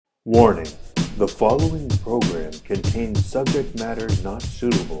Warning: the following program contains subject matter not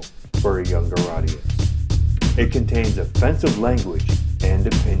suitable for a younger audience. It contains offensive language and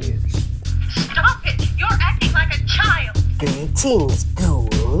opinions. Stop it! You're acting like a child! Greetings,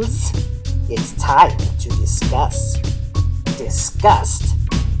 ghouls. It's time to discuss, disgust,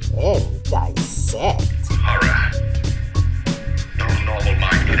 and dissect. Horror. No normal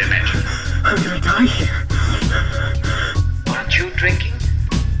mind can imagine. I'm gonna die here. Aren't you drinking?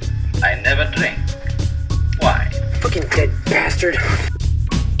 I never drink. Why? Fucking dead bastard.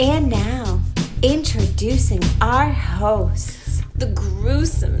 And now, introducing our hosts, the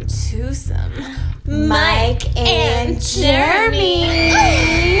gruesome twosome, Mike and Jeremy.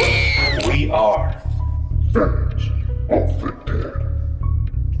 We are. Fans of the Dead.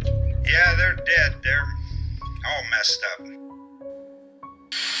 Yeah, they're dead. They're all messed up.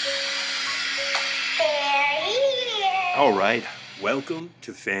 All right, welcome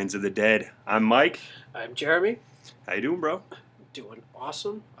to Fans of the Dead. I'm Mike. I'm Jeremy. How you doing, bro? Doing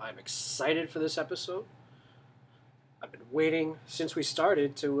awesome. I'm excited for this episode. I've been waiting since we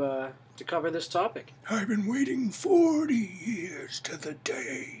started to cover this topic. I've been waiting 40 years to the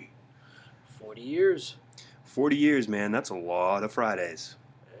day. 40 years 40 years, man. That's a lot of Fridays.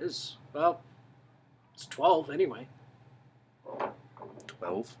 is, well, it's 12 anyway.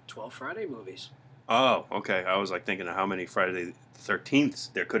 12? 12 Friday movies. Oh, okay. I was like thinking of how many Friday the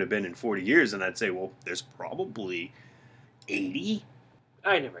 13th there could have been in 40 years, and I'd say, well, there's probably 80.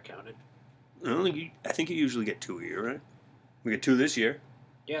 I never counted. I think you usually get 2 a year, right? We get 2 this year.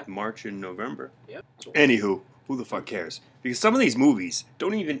 Yeah. March and November. Yep. Anywho, who the fuck cares? Because some of these movies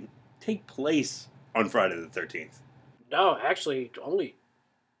don't even take place on Friday the 13th. No, actually, only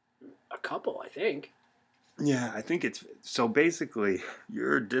a couple, I think. Yeah, I think it's... So basically,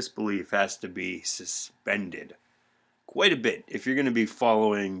 your disbelief has to be suspended quite a bit if you're going to be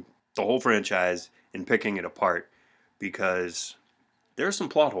following the whole franchise and picking it apart, because there are some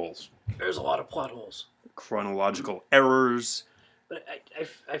plot holes. There's a lot of plot holes. Chronological errors. But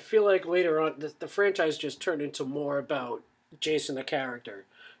I feel like later on, the franchise just turned into more about Jason the character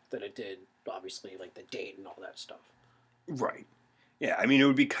than it did, obviously, like the date and all that stuff. Right. Yeah, I mean, it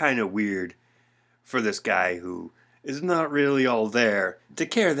would be kind of weird for this guy who is not really all there to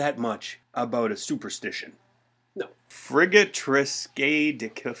care that much about a superstition. No.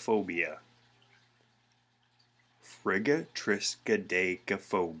 Frigatriscadecaphobia.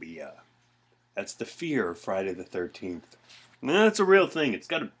 Frigatriscadecaphobia. That's the fear of Friday the 13th. No, it's a real thing. It's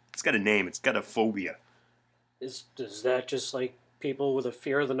got a name. It's got a phobia. Is that just like people with a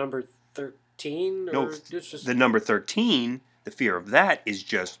fear of the number 13? No, it's just... the number 13, the fear of that is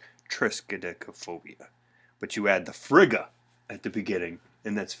just triskaidekaphobia. But you add the frigga at the beginning,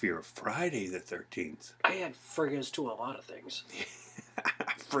 and that's fear of Friday the 13th. I had friggers to a lot of things.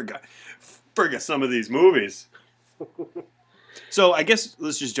 Frigga some of these movies. So I guess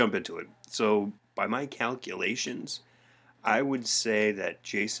let's just jump into it. So by my calculations, I would say that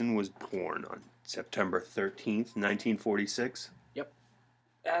Jason was born on September 13th, 1946. Yep.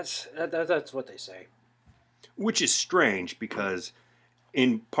 That's what they say. Which is strange because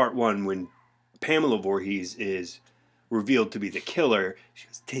in part one, when Pamela Voorhees is revealed to be the killer, she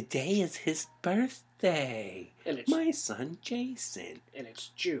goes, "Today is his birthday. And it's, my son Jason." And it's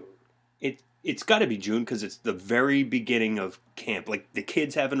June. It's got to be June because it's the very beginning of camp. Like, the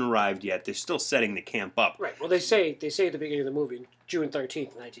kids haven't arrived yet. They're still setting the camp up. Right. Well, they say at the beginning of the movie, June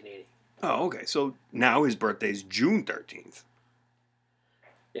 13th, 1980. Oh, okay. So now his birthday's June 13th.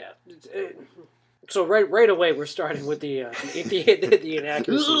 Yeah. So right away we're starting with the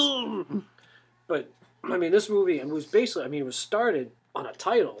inaccuracies. But I mean, this movie it was started on a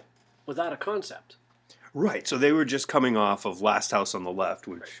title without a concept. Right. So they were just coming off of Last House on the Left,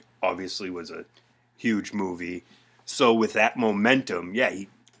 which obviously was a huge movie. So with that momentum,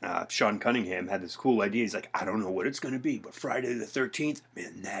 Sean Cunningham had this cool idea. He's like, I don't know what it's going to be, but Friday the 13th,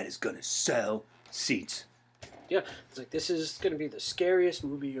 man, that is going to sell seats. Yeah, it's like, this is going to be the scariest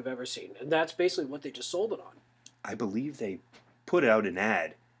movie you've ever seen. And that's basically what they just sold it on. I believe they put out an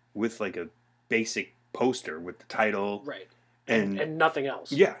ad with like a basic poster with the title. Right. And nothing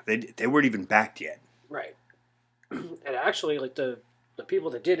else. Yeah, they weren't even backed yet. Right. And actually, like, the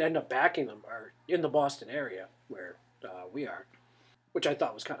people that did end up backing them are in the Boston area where we are, which I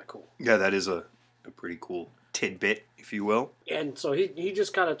thought was kind of cool. Yeah, that is a pretty cool tidbit, if you will. And so he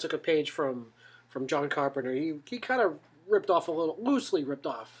just kind of took a page from John Carpenter. He kind of loosely ripped off a little bit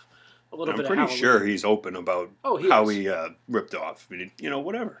of Halloween. I'm pretty sure he's open about how he ripped off. I mean,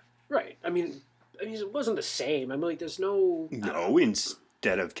 whatever. Right. I mean, it wasn't the same. I mean, like, there's no... No,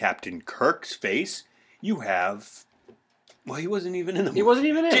 instead of Captain Kirk's face, you have Well, he wasn't even in the movie. He wasn't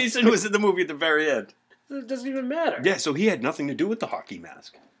even in. Jason was in the movie at the very end. It doesn't even matter. Yeah, so he had nothing to do with the hockey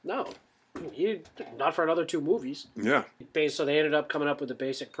mask. No. Not for another 2 movies. Yeah. So they ended up coming up with the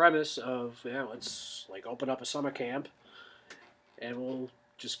basic premise of, let's like open up a summer camp and we'll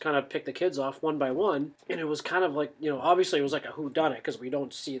just kind of pick the kids off one by one. And it was kind of like, obviously it was like a whodunit because we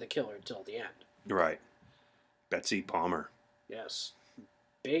don't see the killer until the end. Right. Betsy Palmer. Yes.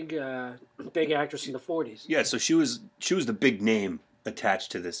 Big actress in the 40s. Yeah, so she was the big name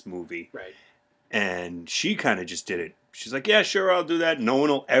attached to this movie. Right. And she kind of just did it. She's like, yeah, sure, I'll do that. No one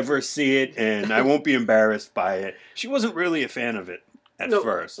will ever see it, and I won't be embarrassed by it. She wasn't really a fan of it at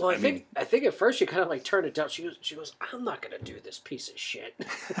first. Well, I think at first she kind of like turned it down. She goes, I'm not going to do this piece of shit.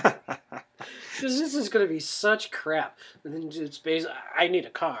 Because this is going to be such crap. And then it's basically, I need a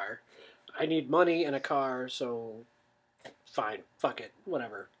car. I need money and a car, so fine, fuck it,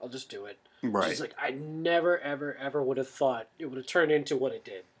 whatever. I'll just do it. Right. She's like, I never, ever, ever would have thought it would have turned into what it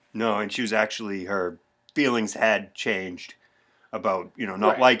did. No, and she was actually, her feelings had changed about,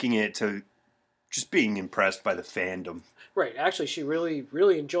 not liking it to just being impressed by the fandom. Right. Actually, she really,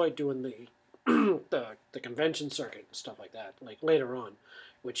 really enjoyed doing the convention circuit and stuff like that, like later on,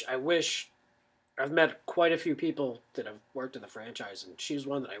 which I wish. I've met quite a few people that have worked in the franchise, and she's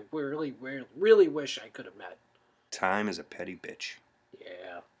one that I really, really, really wish I could have met. Time is a petty bitch.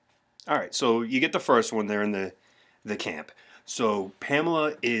 Yeah. All right, so you get the first one there in the camp. So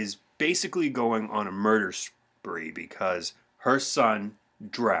Pamela is basically going on a murder spree because her son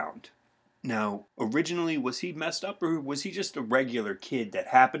drowned. Now, originally, was he messed up, or was he just a regular kid that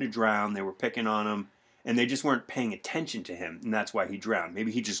happened to drown? They were picking on him, and they just weren't paying attention to him, and that's why he drowned.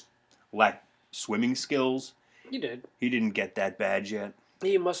 Maybe he just lacked swimming skills. He did. He didn't get that badge yet.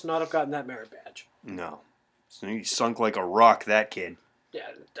 He must not have gotten that merit badge. No. So he sunk like a rock, that kid. Yeah,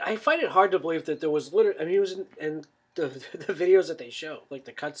 I find it hard to believe that there was literally. I mean, he was in the videos that they show, like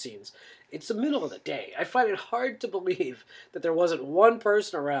the cutscenes. It's the middle of the day. I find it hard to believe that there wasn't one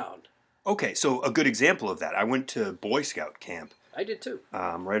person around. Okay, so a good example of that. I went to Boy Scout camp. I did too.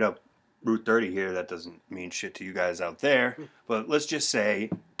 Right up Route 30 here. That doesn't mean shit to you guys out there. But let's just say,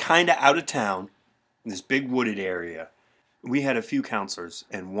 kind of out of town, in this big wooded area, we had a few counselors,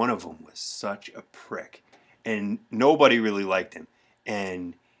 and one of them was such a prick. And nobody really liked him.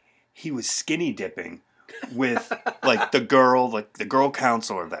 And he was skinny dipping with the girl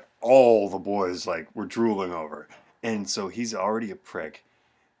counselor that all the boys were drooling over. And so he's already a prick.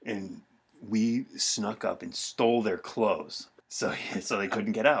 And we snuck up and stole their clothes so they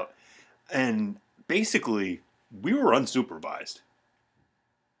couldn't get out. And basically, we were unsupervised.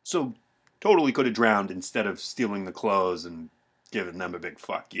 So totally could have drowned instead of stealing the clothes and giving them a big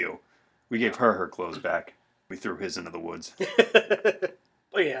fuck you. We gave her clothes back. We threw his into the woods.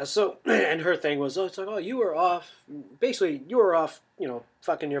 Oh yeah, so, and her thing was, it's like, you were off, basically, you were off,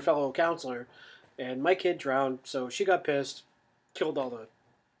 fucking your fellow counselor, and my kid drowned, so she got pissed, killed all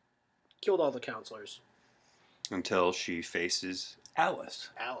the counselors. Until she faces Alice.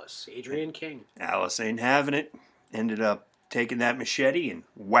 Adrienne King. Alice ain't having it. Ended up taking that machete and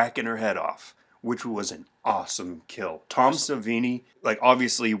whacking her head off, which was an awesome kill. Tom Savini,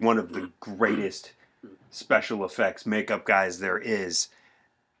 obviously one of the greatest special effects makeup guys there is.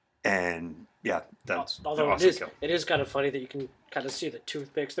 And yeah, that's although awesome kill. It is kind of funny that you can kind of see the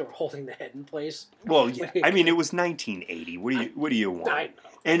toothpicks that were holding the head in place. Well, yeah, I mean, it was 1980. What do you want? I know.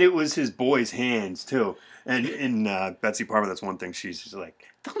 And it was his boy's hands too. And in Betsy Palmer, that's one thing she's just like,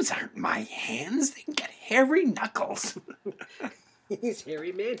 those aren't my hands. They can get hairy knuckles. These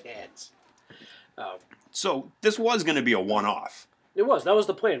hairy man hands. So this was going to be a one-off. It was. That was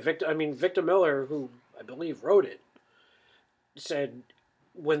the plan. Victor Miller, who I believe wrote it, said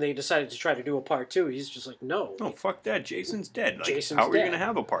when they decided to try to do a part 2, he's just like, no. No, fuck that. Jason's dead. Jason's how are you dead. going to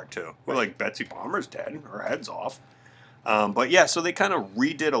have a part 2? Well, Betsy Palmer's dead. Her head's off. But yeah, so they kind of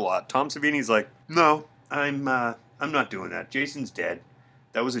redid a lot. Tom Savini's like, no, I'm not doing that. Jason's dead.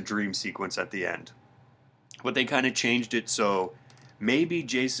 That was a dream sequence at the end. But they kind of changed it so maybe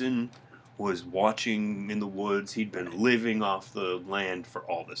Jason was watching in the woods. He'd been living off the land for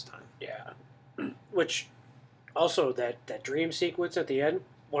all this time. Yeah. Which, also, that dream sequence at the end,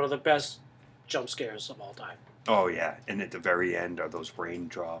 one of the best jump scares of all time. Oh, yeah. And at the very end are those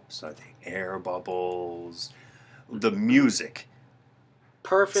raindrops, are they air bubbles? The music.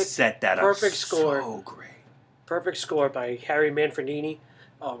 Perfect. Set that perfect up score. so great. Perfect score by Harry Manfredini.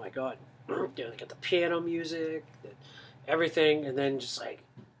 Oh, my God. They got the piano music, everything, and then just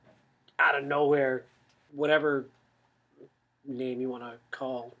out of nowhere, whatever name you want to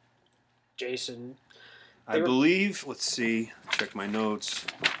call Jason. I believe, let's see, check my notes,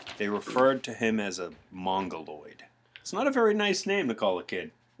 they referred to him as a mongoloid. It's not a very nice name to call a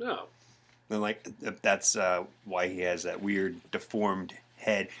kid. No. And like that's why he has that weird deformed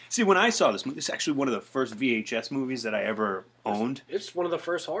head. See, when I saw this movie, it's actually one of the first VHS movies that I ever owned. It's one of the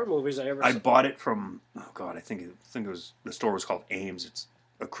first horror movies I ever saw. I bought it from I think it was the store was called Ames. It's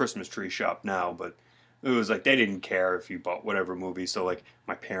a Christmas tree shop now, but it was like they didn't care if you bought whatever movie. So like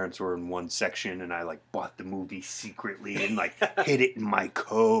my parents were in one section, and I like bought the movie secretly and like hid it in my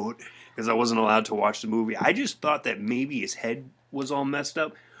coat because I wasn't allowed to watch the movie. I just thought that maybe his head was all messed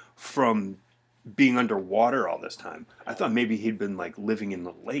up from being underwater all this time. I thought maybe he'd been like living in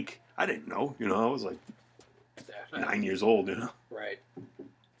the lake. I didn't know. I was like 9 years old. Right.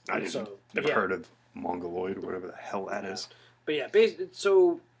 I didn't never heard of Mongoloid or whatever the hell that is. But yeah,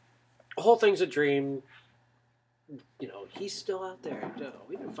 so the whole thing's a dream. He's still out there. No,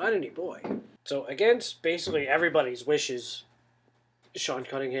 we didn't find any boy. So against basically everybody's wishes, Sean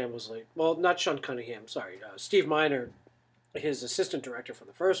Cunningham was like, well, not Sean Cunningham, sorry, Steve Miner, his assistant director from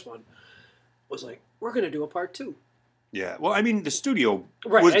the first one, was like, we're going to do a part 2. Yeah, well, I mean, the studio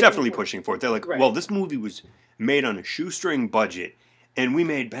was definitely pushing for it. They're like, well, this movie was made on a shoestring budget, and we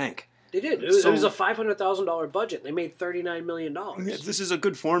made bank. They did. It was a $500,000 budget. They made $39 million. Yeah, this is a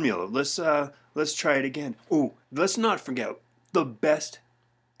good formula. Let's try it again. Ooh, let's not forget the best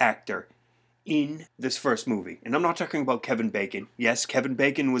actor in this first movie. And I'm not talking about Kevin Bacon. Yes, Kevin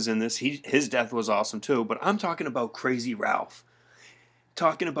Bacon was in this. His death was awesome too. But I'm talking about Crazy Ralph.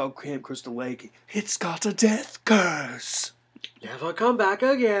 Talking about Camp Crystal Lake. It's got a death curse. Never come back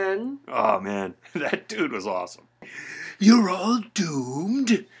again. Oh, man. That dude was awesome. You're all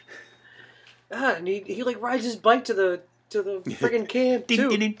doomed. And he like rides his bike to the friggin' camp too.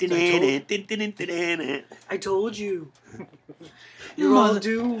 I told you. You're all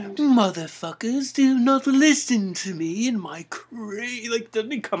doomed. Motherfuckers, do not listen to me in my crazy. Like,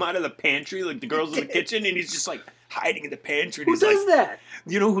 doesn't he come out of the pantry like the girls in the kitchen, and he's just like hiding in the pantry? Who does that?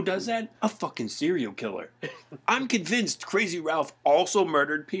 You know who does that? A fucking serial killer. I'm convinced Crazy Ralph also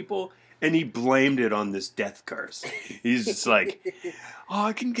murdered people, and he blamed it on this death curse. He's just like,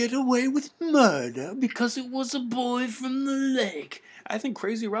 I can get away with murder because it was a boy from the lake. I think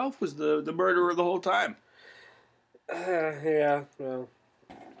Crazy Ralph was the murderer the whole time. Yeah, well,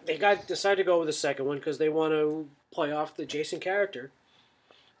 they decided to go with the second one because they want to play off the Jason character.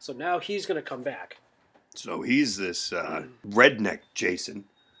 So now he's going to come back. So he's this redneck Jason.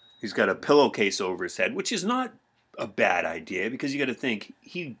 He's got a pillowcase over his head, which is not a bad idea because you got to think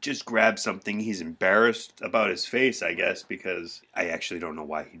he just grabbed something. He's embarrassed about his face, I guess, because I actually don't know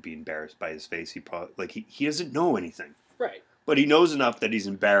why he'd be embarrassed by his face. He probably he doesn't know anything, right? But he knows enough that he's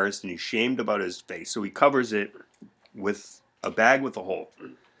embarrassed and he's shamed about his face, so he covers it with a bag with a hole.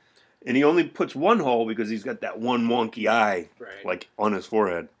 And he only puts one hole because he's got that one wonky eye, like on his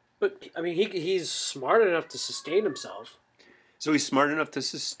forehead. But I mean, he's smart enough to sustain himself. So he's smart enough to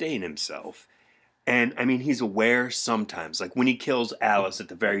sustain himself. And, I mean, he's aware sometimes. Like, when he kills Alice at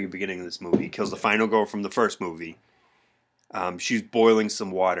the very beginning of this movie, he kills the final girl from the first movie. She's boiling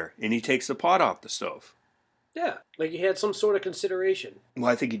some water, and he takes the pot off the stove. Yeah, like he had some sort of consideration.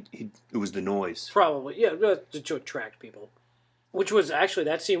 Well, I think it was the noise. Probably, yeah, to attract people. Which was, actually,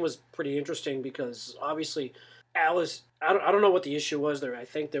 that scene was pretty interesting because, obviously, Alice, I don't know what the issue was there. I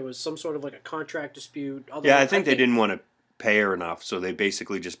think there was some sort of, like, a contract dispute. Yeah, I think they didn't want to pay her enough, so they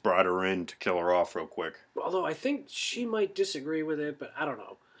basically just brought her in to kill her off real quick. Although I think she might disagree with it, but I don't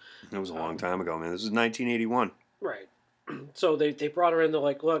know. It was a long time ago, man. This was 1981. Right. So they brought her in. They're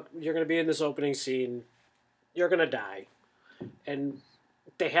like, look, you're going to be in this opening scene. You're going to die. And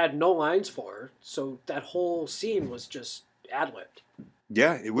they had no lines for her, so that whole scene was just ad-libbed.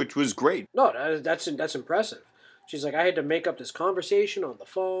 Yeah, which was great. No, that's impressive. She's like, I had to make up this conversation on the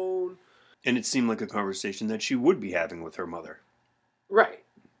phone. And it seemed like a conversation that she would be having with her mother. Right.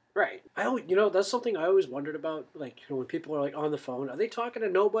 That's something I always wondered about. Like, when people are like on the phone, are they talking to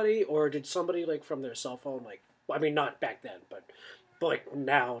nobody, or did somebody like from their cell phone? Like, well, I mean, not back then, but like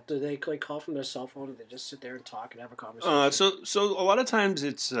now, do they like call from their cell phone and they just sit there and talk and have a conversation? So a lot of times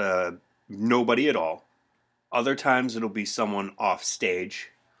it's nobody at all. Other times it'll be someone off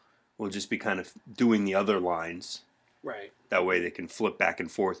stage. We'll just be kind of doing the other lines. Right. That way they can flip back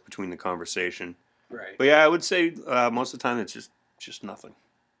and forth between the conversation. Right. But yeah, I would say most of the time it's just nothing.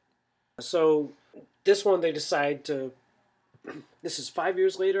 So this one they decide to... This is 5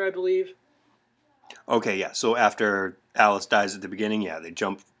 years later, I believe. Okay, yeah. So after Alice dies at the beginning, yeah, they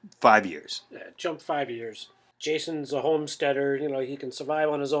jump 5 years. Yeah, jump 5 years. Jason's a homesteader. He can survive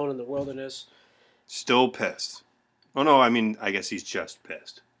on his own in the wilderness. Still pissed. Oh, no, I mean, I guess he's just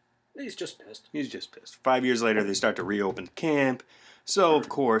pissed. He's just pissed. 5 years later, they start to reopen the camp. So, of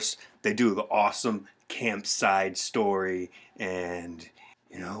course, they do the awesome campsite story, and,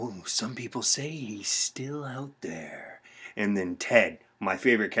 some people say he's still out there. And then Ted, my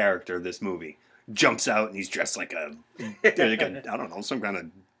favorite character of this movie, jumps out and he's dressed like a I don't know, some kind of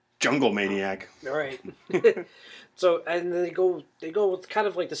jungle maniac. All right. So, and then they go with kind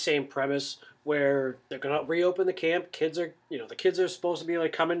of like the same premise where they're gonna reopen the camp. The kids are supposed to be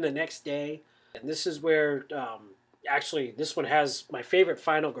like coming the next day, and this is where actually this one has my favorite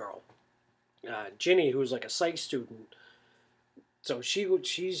final girl, Ginny, who's like a psych student. So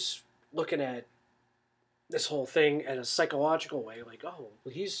she's looking at this whole thing in a psychological way, like, oh,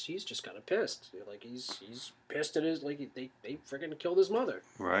 well, he's just kind of pissed. Like he's pissed at his, like, they freaking killed his mother.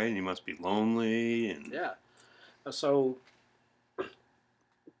 Right, and he must be lonely, and yeah. So,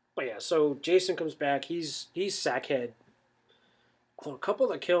 but yeah, so Jason comes back. He's sackhead. Although a couple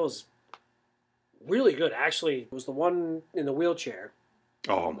of the kills, really good. Actually, was the one in the wheelchair.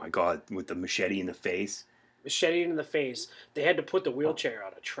 Oh my God, with the machete in the face. Machete in the face. They had to put the wheelchair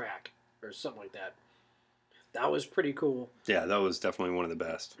on a track or something like that. That was pretty cool. Yeah, that was definitely one of the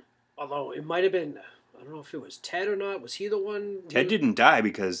best. Although it might have been, I don't know if it was Ted or not. Was he the one? Ted didn't die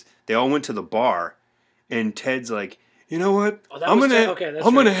because they all went to the bar, and Ted's like, you know what? Oh, I'm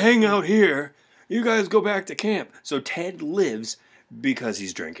gonna right. hang out here. You guys go back to camp. So Ted lives because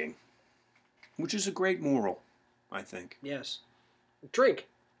he's drinking, which is a great moral, I think. Yes. Drink.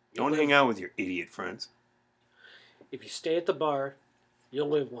 Don't hang out with your idiot friends. If you stay at the bar, you'll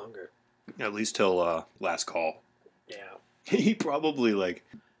live longer. At least till last call. Yeah. He probably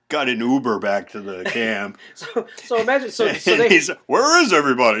got an Uber back to the camp. so imagine so he's where is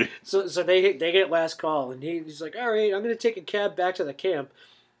everybody? So they get last call, and he's like, all right, I'm gonna take a cab back to the camp.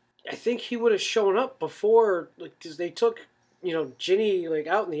 I think he would have shown up before, because they took Ginny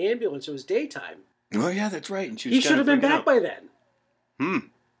out in the ambulance. It was daytime. Oh yeah, that's right. And he should have been back by then.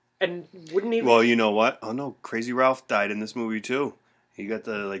 And wouldn't he? Well, you know what? Oh no, Crazy Ralph died in this movie too. He got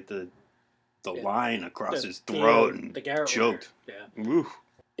the line across his throat and the choked. Yeah. Woo.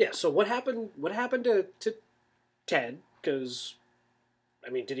 Yeah. So what happened? What happened to Ted? Because, I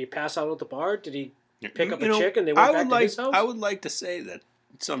mean, did he pass out at the bar? Did he pick up a chick and they went back to his house? I would like to say that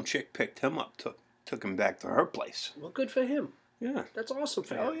some chick picked him up, took him back to her place. Well, good for him. Yeah. That's awesome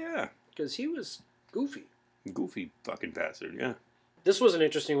for him. Oh yeah. Because he was goofy. Goofy fucking bastard. Yeah. This was an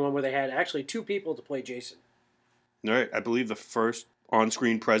interesting one where they had actually two people to play Jason. All right. I believe the first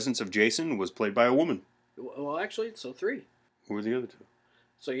on-screen presence of Jason was played by a woman. Well, actually, so three. Who were the other two?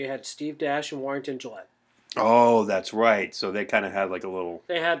 So you had Steve Dash and Warrington Gillette. Oh, that's right. So they kind of had a little.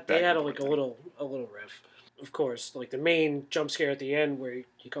 They had a little riff. Of course, the main jump scare at the end where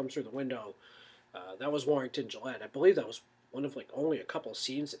he comes through the window. That was Warrington Gillette. I believe that was one of only a couple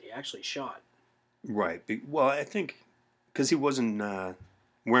scenes that he actually shot. Right. Well, I think because he wasn't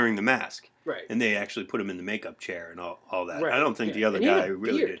wearing the mask. Right. And they actually put him in the makeup chair and all that. Right. I don't think the other guy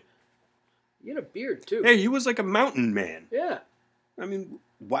really did. He had a beard, too. Hey, he was like a mountain man. Yeah. I mean,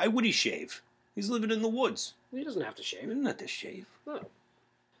 why would he shave? He's living in the woods. He doesn't have to shave. He doesn't have to shave. No.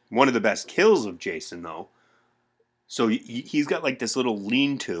 One of the best kills of Jason, though. So he's got this little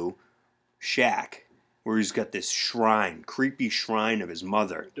lean-to shack where he's got this creepy shrine of his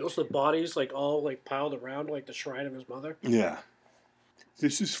mother. Those the bodies all piled around the shrine of his mother. Yeah.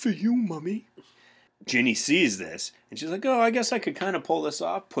 This is for you, Mummy. Ginny sees this, and she's like, oh, I guess I could kind of pull this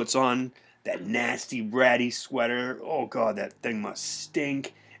off. Puts on that nasty, ratty sweater. Oh, God, that thing must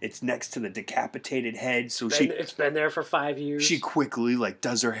stink. It's next to the decapitated head, so it's been there for 5 years. She quickly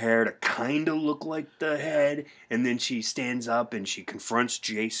does her hair to kind of look like the head, and then she stands up and she confronts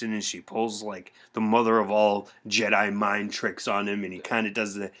Jason, and she pulls the mother of all Jedi mind tricks on him, and he kind of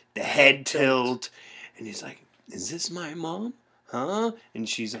does the head tilt, and he's like, is this my mom? Huh? And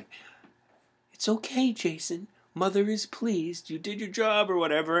she's like, it's okay, Jason. Mother is pleased. You did your job or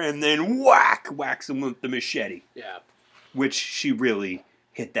whatever, and then whacks him with the machete. Yeah. Which she really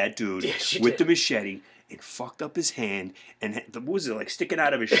hit that dude with the machete. It fucked up his hand, and what was it, sticking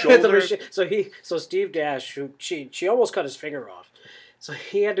out of his shoulder? So Steve Dash, she almost cut his finger off. So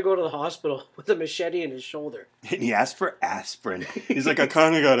he had to go to the hospital with a machete in his shoulder. And he asked for aspirin. He's like, I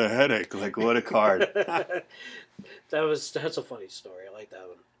kind of got a headache. What a card. That's a funny story. I like that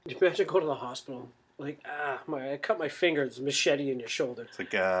one. You imagine go to the hospital, I cut my finger. There's a machete in your shoulder.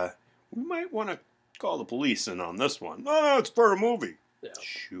 It's we might want to call the police in on this one. No, it's for a movie. Yeah.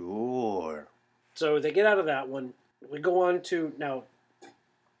 Sure. So they get out of that one. We go on to now.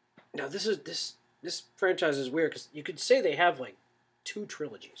 This franchise is weird because you could say they have 2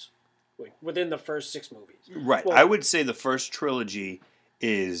 trilogies within the first 6 movies. Right. Well, I would say the first trilogy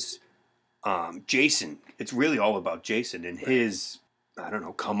is Jason. It's really all about Jason and his I don't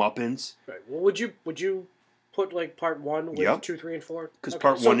know, comeuppance. Right. Well, would you put like part 1 with 2, 3, and 4? Because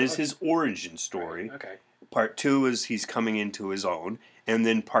part 1 is his origin story. Right, okay. Part 2 is he's coming into his own. And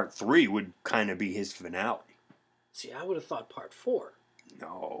then part 3 would kind of be his finale. See, I would have thought part 4.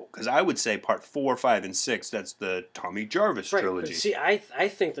 No, because I would say part 4, 5, and 6, that's the Tommy Jarvis trilogy. But see, I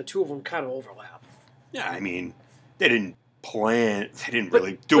think the two of them kind of overlap. Yeah, I mean, they didn't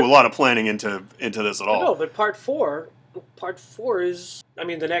really do a lot of planning into this at all. No, but part 4 is, I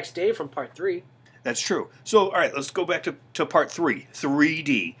mean, the next day from part 3. That's true. So, all right, let's go back to part 3,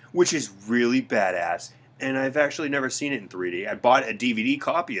 3D, which is really badass. And I've actually never seen it in 3D. I bought a DVD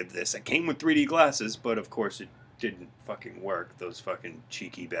copy of this. It came with 3D glasses, but of course it didn't fucking work. Those fucking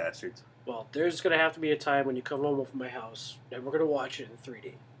cheeky bastards. Well, there's going to have to be a time when you come home from my house, and we're going to watch it in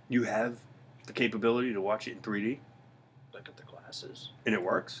 3D. You have the capability to watch it in 3D? Look at the glasses. And it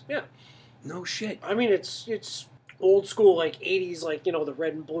works? Yeah. No shit. I mean, it's old school, like 80s, like, you know, the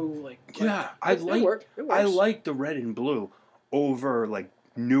red and blue, like. Yeah, it works. I like the red and blue over like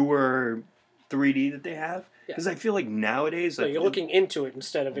newer 3D that they have, because I feel like nowadays, so you're looking into it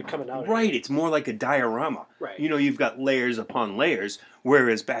instead of it coming out. Right, it's more like a diorama. Right. You know, you've got layers upon layers,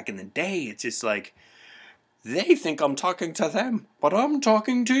 whereas back in the day, it's just like they think I'm talking to them, but I'm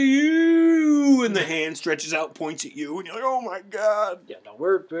talking to you, and the hand stretches out, points at you, and you're like, oh my god. Yeah, no,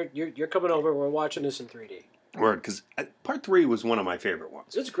 you're coming over. We're watching this in 3D. Word, because part 3 was one of my favorite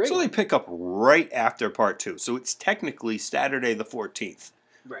ones. It's great. So they pick up right after part 2, so it's technically Saturday the 14th.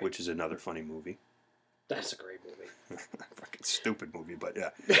 Right. Which is another funny movie. That's a great movie. Fucking stupid movie, but yeah.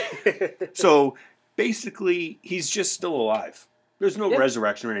 So basically, he's just still alive. There's no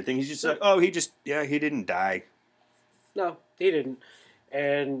resurrection or anything. He's just like, oh, he didn't die. No, he didn't.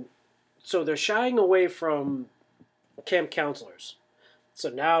 And so they're shying away from camp counselors. So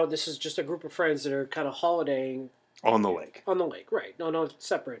now this is just a group of friends that are kind of holidaying on the lake. On the lake, right? No,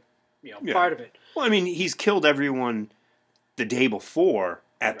 separate. Part of it. Well, I mean, he's killed everyone the day before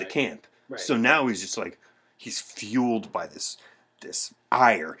at the camp. Right. So now he's just like, he's fueled by this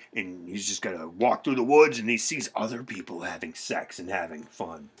ire, and he's just got to walk through the woods, and he sees other people having sex and having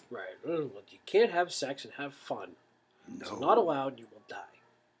fun. Right. Well, you can't have sex and have fun. No. It's not allowed, you will die.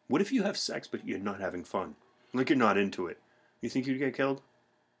 What if you have sex, but you're not having fun? Like, you're not into it. You think you'd get killed?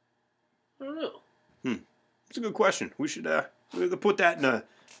 I don't know. It's a good question. We should put that in a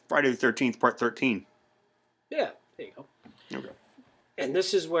Friday the 13th, part 13. Yeah, there you go. Okay. And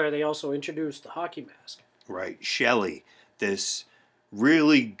this is where they also introduced the hockey mask. Right. Shelley, this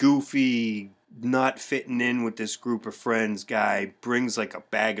really goofy, not fitting in with this group of friends guy, brings like a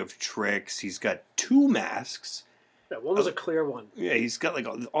bag of tricks. He's got 2 masks. Yeah, one was a clear one. Yeah, he's got like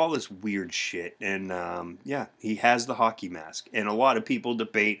all this weird shit. And he has the hockey mask. And a lot of people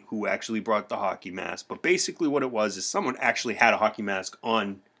debate who actually brought the hockey mask. But basically what it was is someone actually had a hockey mask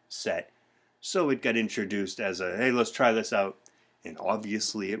on set. So it got introduced as hey, let's try this out. And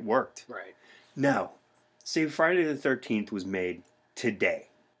obviously it worked. Right. Now, say Friday the 13th was made today,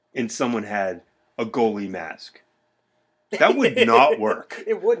 and someone had a goalie mask. That would not work.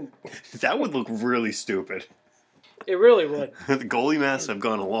 It wouldn't. That would look really stupid. It really would. The goalie masks have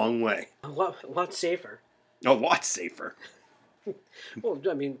gone a long way. A lot safer. A lot safer. Well,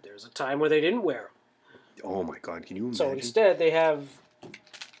 I mean, there's a time where they didn't wear them. Oh my god, can you imagine? So instead they have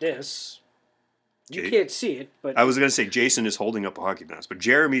this. You can't see it, but I was going to say Jason is holding up a hockey mask, but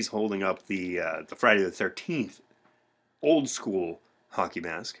Jeremy's holding up the Friday the 13th old school hockey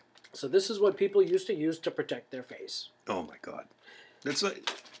mask. So this is what people used to use to protect their face. Oh my god. That's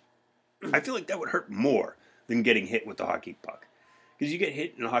like, I feel like that would hurt more than getting hit with the hockey puck. Because you get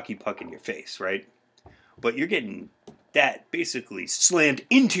hit in a hockey puck in your face, right? But you're getting that basically slammed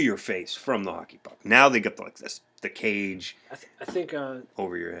into your face from the hockey puck. Now they got the cage I think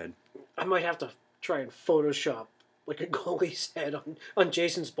over your head. I might have to try and Photoshop like a goalie's head on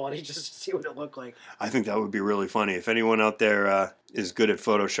Jason's body just to see what it looked like. I think that would be really funny. If anyone out there is good at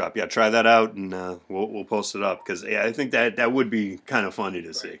Photoshop, try that out, and we'll post it up. Because I think that would be kind of funny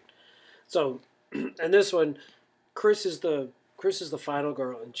to see. So, and this one, Chris is the final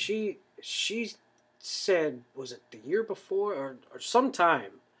girl, and she said, was it the year before or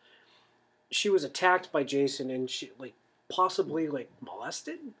sometime, she was attacked by Jason, and she possibly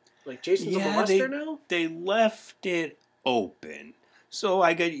molested. Like Jason's a molester now? They left it open. So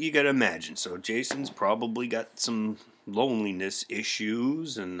you got to imagine. So Jason's probably got some loneliness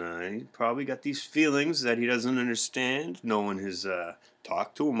issues, and he probably got these feelings that he doesn't understand. No one has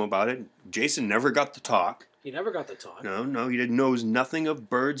talked to him about it. Jason never got the talk. He never got the talk. No, he knows nothing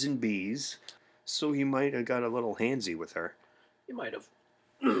of birds and bees. So he might have got a little handsy with her. He might have.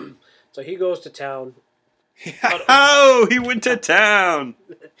 So he goes to town. Oh, he went to town.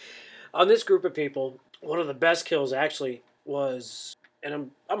 On this group of people, one of the best kills actually was,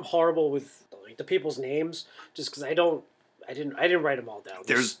 and I'm horrible with like the people's names just because I didn't write them all down.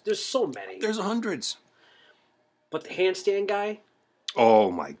 There's so many. There's hundreds. But the handstand guy.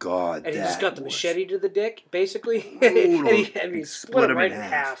 Oh my God! And he just got the machete to the dick, basically, Brutal. and he split him right in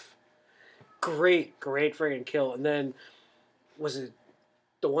half. Great friggin' kill. And then was it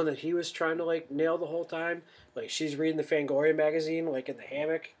the one that he was trying to like nail the whole time? Like she's reading the Fangoria magazine, like in the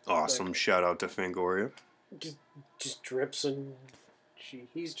hammock. Awesome! Like, shout out to Fangoria. Just drips and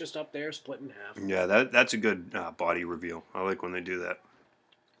he's just up there split in half. Yeah, that's a good body reveal. I like when they do that.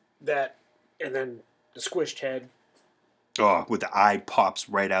 That and then the squished head. Oh, with the eye pops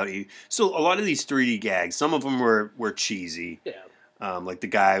right out. So a lot of these 3D gags, some of them were cheesy. Yeah. Like the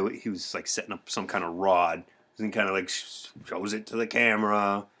guy, he was like setting up some kind of rod, and kind of like shows it to the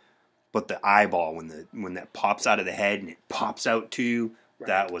camera. But the eyeball, when that pops out of the head and it pops out to you, right.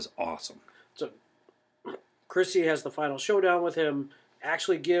 That was awesome. So Chrissy has the final showdown with him.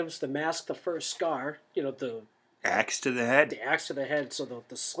 Actually gives the mask the first scar. You know, the axe to the head. The axe to the head. So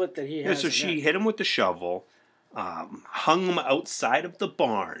the slit that he has. Yeah, so she hit him with the shovel, hung him outside of the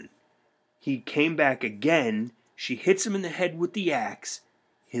barn. He came back again. She hits him in the head with the axe.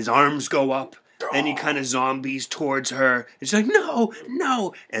 His arms go up. And he kind of zombies towards her. And she's like,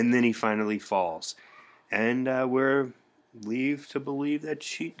 no. And then he finally falls. And we're leave to believe that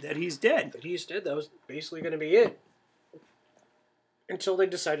he's dead. That he's dead. That was basically going to be it. Until they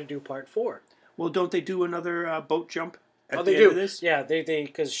decide to do part 4. Well, don't they do another boat jump at they the do. end of this? Yeah, they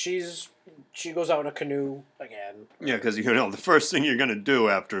because she goes out in a canoe again. Yeah, because the first thing you're going to do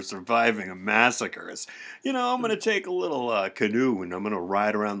after surviving a massacre is, I'm going to take a little canoe and I'm going to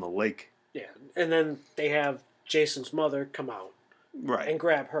ride around the lake. Yeah, and then they have Jason's mother come out. Right. And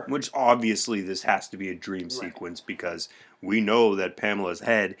grab her. Which obviously this has to be a dream sequence because we know that Pamela's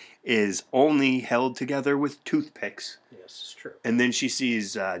head is only held together with toothpicks. Yes, it's true. And then she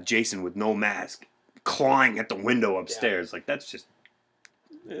sees Jason with no mask clawing at the window upstairs. Yeah. Like,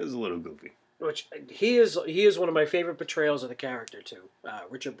 it was a little goofy. Which, he is one of my favorite portrayals of the character, too.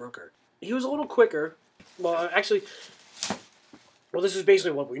 Richard Brooker. He was a little quicker. Well, actually... Well, this is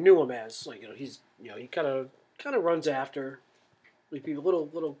basically what we knew him as. Like, he kind of runs after. He'd be a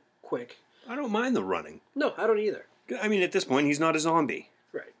little quick. I don't mind the running. No, I don't either. I mean, at this point, he's not a zombie.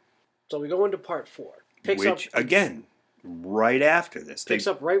 Right. So we go into part 4. Again, right after this. Picks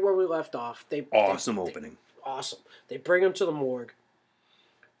up right where we left off. Awesome opening. Awesome. They bring him to the morgue.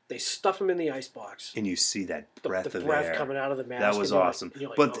 They stuff him in the icebox. And you see that breath of air. The breath coming out of the mask. That was awesome. You're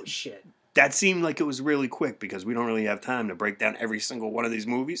like, but oh, shit. That seemed like it was really quick because we don't really have time to break down every single one of these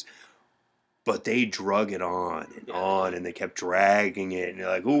movies. But they drug it on and on, and they kept dragging it. And they're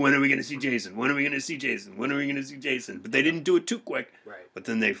like, oh, when are we going to see Jason? When are we going to see Jason? When are we going to see Jason? But they didn't do it too quick. Right. But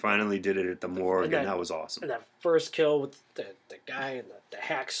then they finally did it at the morgue, and that was awesome. And that first kill with the guy and the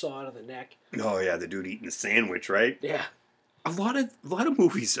hacksaw to the neck. Oh, yeah, the dude eating a sandwich, right? Yeah. A lot of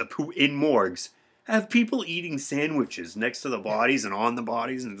movies in morgues have people eating sandwiches next to the bodies and on the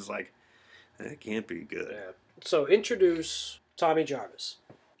bodies, and it's like, that can't be good. Yeah. So introduce Tommy Jarvis.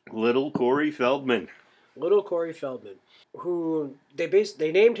 Little Corey Feldman. Who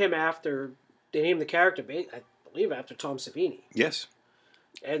they named him after. They named the character, I believe, after Tom Savini. Yes.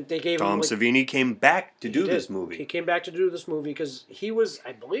 And they gave Tom Savini came back to do this movie. He came back to do this movie because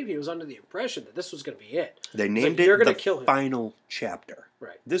I believe he was under the impression that this was going to be it. They named it the final chapter.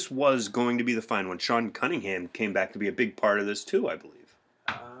 Right. This was going to be the final one. Sean Cunningham came back to be a big part of this too, I believe.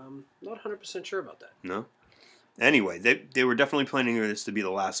 Not 100% sure about that. No? Anyway, they were definitely planning for this to be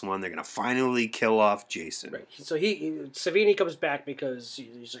the last one. They're going to finally kill off Jason. Right. So Savini comes back because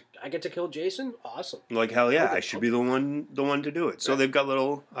he's like, I get to kill Jason? Awesome. Like, hell yeah, I should be the one to do it. So they've got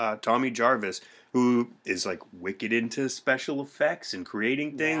little Tommy Jarvis, who is like wicked into special effects and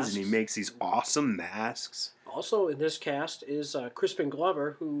creating things, and he makes these awesome masks. Also in this cast is Crispin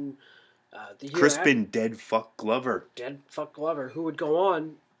Glover, who... Dead fuck Glover, who would go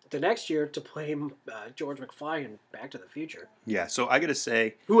on the next year to play George McFly in Back to the Future. Yeah, so I gotta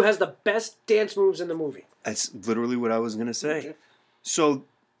say... Who has the best dance moves in the movie. That's literally what I was gonna say. Okay. So,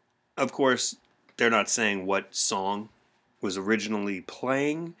 of course, they're not saying what song was originally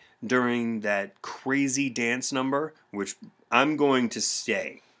playing during that crazy dance number, which I'm going to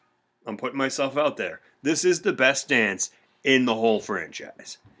say, I'm putting myself out there, this is the best dance in the whole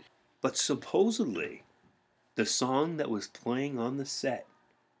franchise. But supposedly, the song that was playing on the set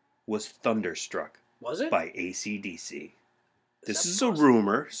was Thunderstruck. Was it? By AC/DC. This is a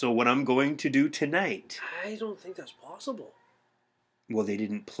rumor, so what I'm going to do tonight... I don't think that's possible. Well, they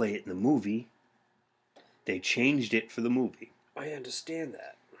didn't play it in the movie. They changed it for the movie. I understand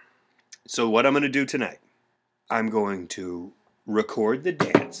that. So what I'm going to do tonight, I'm going to record the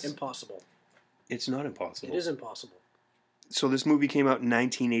dance. Impossible. It's not impossible. It is impossible. So this movie came out in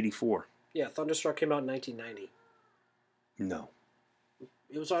 1984. Yeah, Thunderstruck came out in 1990. No.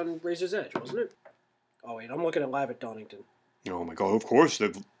 It was on Razor's Edge, wasn't it? Oh, wait, I'm looking at Live at Donington. Oh my god, of course.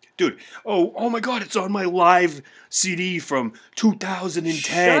 Dude, oh my god, it's on my live CD from 2010.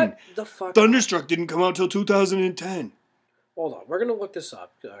 Shut the fuck up. Thunderstruck didn't come out till 2010. Hold on, we're going to look this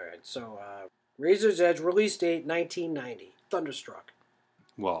up. All right, so Razor's Edge, release date 1990. Thunderstruck.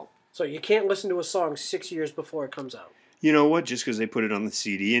 Well, So you can't listen to a song 6 years before it comes out. you know what? Just because they put it on the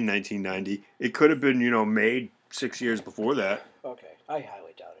CD in 1990, it could have been, made 6 years before that. Okay, I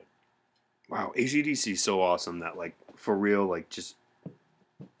highly doubt it. Wow, AC/DC is so awesome that, for real, just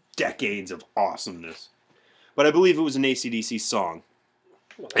decades of awesomeness. But I believe it was an AC/DC song.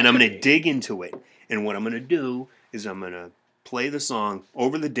 Well, And I'm that going could to be. dig into it. And what I'm going to do is I'm going to play the song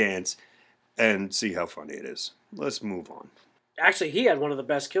over the dance and see how funny it is. Let's move on. Actually, he had one of the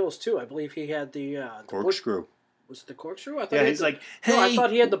best kills, too. I believe he had the Corkscrew. Was it the corkscrew? I thought Yeah, he had he's the- like, No, I hey.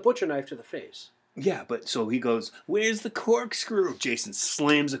 thought he had the butcher knife to the face. Yeah, but so he goes, where's the corkscrew? Jason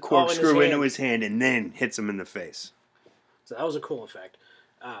slams a in his corkscrew hand. into his hand and then hits him in the face. So that was a cool effect.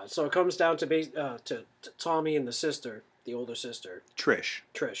 So it comes down to Tommy and the sister, the older sister, Trish.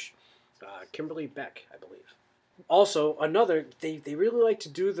 Trish. Kimberly Beck, I believe. Also, they really like to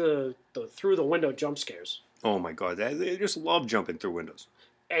do the through the window jump scares. Oh my god, they just love jumping through windows.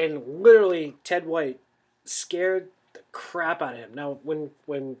 And literally, Ted White scared the crap out of him. Now,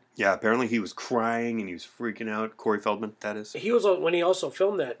 when Yeah, apparently he was crying and he was freaking out. Corey Feldman, that is. when he also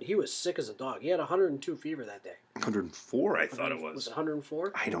filmed that, he was sick as a dog. He had 102 fever that day. 104, I thought it Was was. it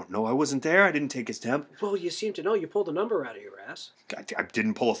 104? I don't know. I wasn't there. I didn't take his temp. Well, you seem to know. You pulled a number out of your ass. I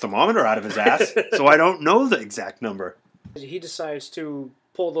didn't pull a thermometer out of his ass, so I don't know the exact number. He decides to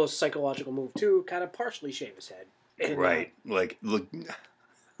pull the psychological move too, kind of partially shave his head. And, Right. Look.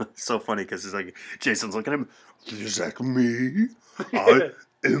 It's so funny because it's like, Jason's looking at him. Is that me?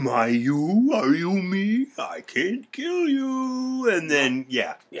 Am I you? Are you me? I can't kill you. And then,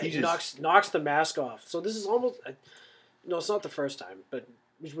 yeah. Yeah, he he just, knocks the mask off. So this is almost... No, it's not the first time, but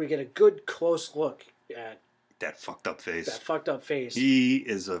we get a good close look at that fucked up face. that fucked up face.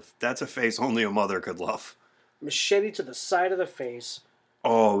 That's a face only a mother could love. Machete to the side of the face.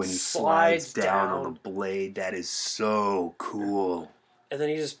 Oh, and he slides Slides down down. on the blade. That is so cool. And then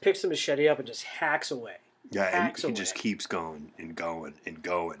he just picks the machete up and just hacks away. Yeah, and Hacks he away. just keeps going and going and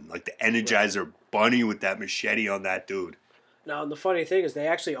going. Like the Energizer Bunny with that machete on that dude. Now, and the funny thing is they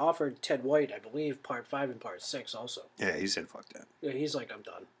actually offered Ted White, I believe, part 5 and part 6 also. Yeah, he said fuck that. Yeah, he's like, I'm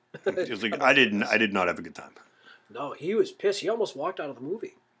done. He was like, I did not have a good time. No, he was pissed. He almost walked out of the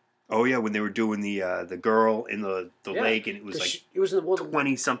movie. Oh yeah, when they were doing the girl in the Yeah, lake and it was 'cause like it was in the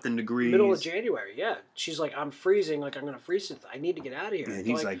 20-something degrees. middle of January. Yeah, she's like, I'm freezing. Like I'm gonna freeze. I need to get out of here. And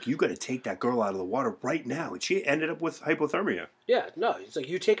he's like, you got to take that girl out of the water right now. And she ended up with hypothermia. yeah, no. He's like,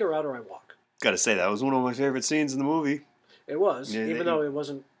 you take her out or I walk. Got to say, that was one of my favorite scenes in the movie. It was, Yeah, even though it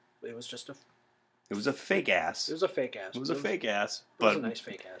wasn't. It was just a. It was a fake ass. It was a fake ass. It was a fake ass. It was But a nice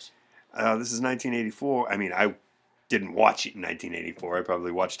fake ass. this is 1984. I mean, I didn't watch it in 1984. I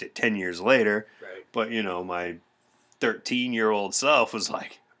probably watched it 10 years later. Right. But, my 13-year-old self was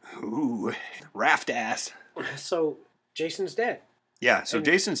like, ooh, raft ass. So Jason's dead, Yeah, so And-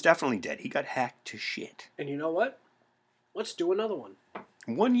 Jason's definitely dead. He got hacked to shit. and you know what? Let's do another one.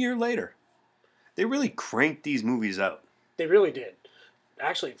 1 year later. They really cranked these movies out. They really did.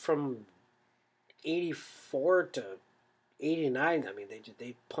 Actually, from 84 to 89, I mean,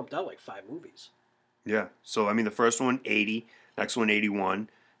 they pumped out like 5 movies. Yeah. So, I mean, the first one, 80. Next one, 81.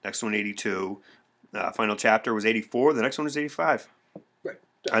 Next one, 82. Final Chapter was 84. The next one was 85. Right.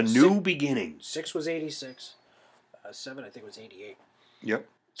 A new beginning. 6 was 86. 7, I think, was 88. Yep.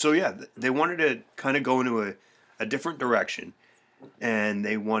 So, yeah, they wanted to kind of go into a different direction. And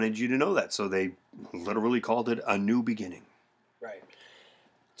they wanted you to know that. So they literally called it A New Beginning. Right.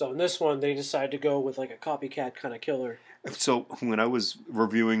 So in this one, they decided to go with like a copycat kind of killer. So when I was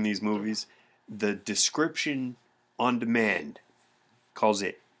reviewing these movies, the description on demand calls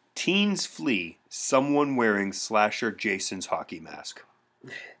it Teens Flee, Someone Wearing Slasher Jason's Hockey Mask.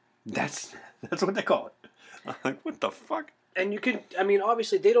 That's what they call it. I'm like, what the fuck? And you can, I mean,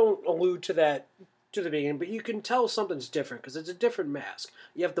 obviously they don't allude to that to the beginning, but you can tell something's different because it's a different mask.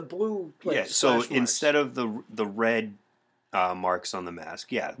 You have the blue, like, Yeah, so slash marks. instead of the red marks on the mask,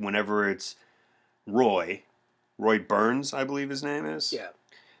 yeah, whenever it's Roy Burns, I believe his name is. Yeah.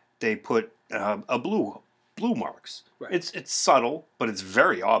 They put a blue marks. Right. It's subtle, but it's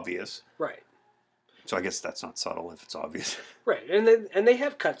very obvious. Right. So I guess that's not subtle if it's obvious. Right, and they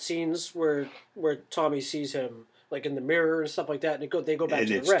have cut scenes where Tommy sees him like in the mirror and stuff like that, and they go back And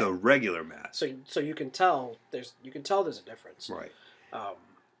to it's the red. the regular mask. So you can tell there's a difference. Right. Um,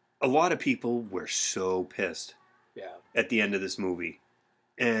 A lot of people were so pissed yeah. at the end of this movie.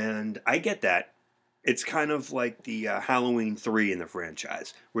 And I get that. It's kind of like the Halloween 3 in the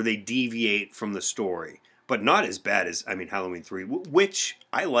franchise, where they deviate from the story. But not as bad as, Halloween 3, which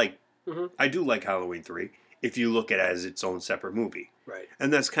I like. Mm-hmm. I do like Halloween 3, if you look at it as its own separate movie. Right.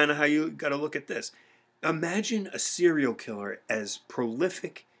 And that's kind of how you got to look at this. Imagine a serial killer as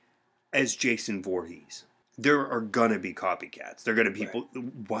prolific as Jason Voorhees. There are going to be copycats. There are going to be people. Right.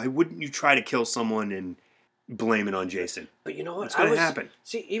 Why wouldn't you try to kill someone and blame it on Jason? But you know what? What's going to happen?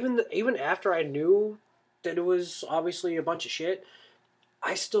 See, even after I knew that it was obviously a bunch of shit,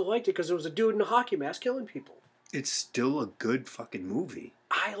 I still liked it because it was a dude in a hockey mask killing people. It's still a good fucking movie.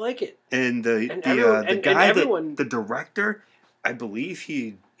 I like it. And the guy, the director, I believe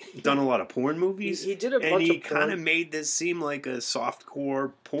he'd done a lot of porn movies. He did a bunch of porn. And he kind of made this seem like a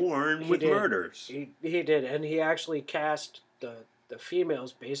softcore porn with murders. He did, and he actually cast the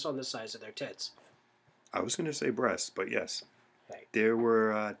females based on the size of their tits. I was going to say breasts, but yes. Hey. There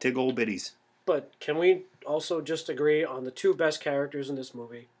were tig old bitties. But can we also just agree on the two best characters in this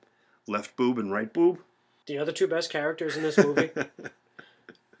movie? Left boob and right boob? The other two best characters in this movie?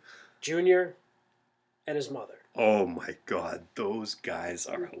 Junior and his mother. Oh my God, those guys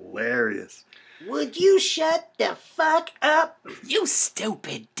are hilarious. Would you shut the fuck up? You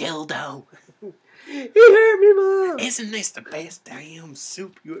stupid dildo. He hurt me, Mom! Isn't this the best damn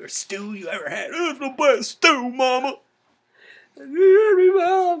stew you ever had? It's the best stew, Mama. You heard me,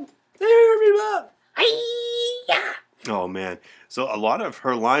 Mom! They heard me, Mom! Ay-ya! Oh man! So a lot of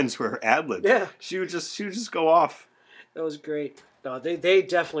her lines were ad-libbed. Yeah, she would just go off. That was great. No, they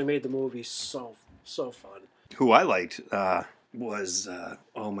definitely made the movie so fun. Who I liked was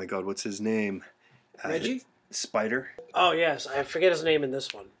oh my God, what's his name? Reggie? Spider. Oh yes, I forget his name in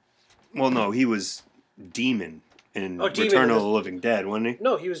this one. Well, no, he was Demon in Demon Return of the Living Dead, wasn't he?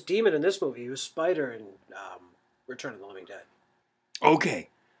 No, he was Demon in this movie. He was Spider in Return of the Living Dead. Okay.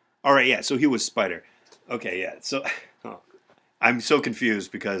 All right, yeah, so he was Spider. Okay, yeah. So I'm so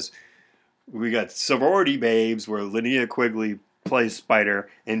confused because we got Sorority Babes where Linnea Quigley plays Spider,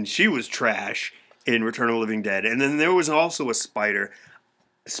 and she was trash in Return of the Living Dead. And then there was also a Spider.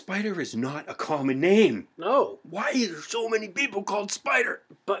 Spider is not a common name. No. Why are there so many people called Spider?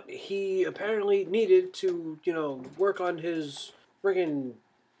 But he apparently needed to, work on his friggin'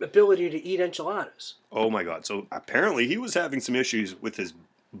 ability to eat enchiladas. Oh my God. So apparently he was having some issues with his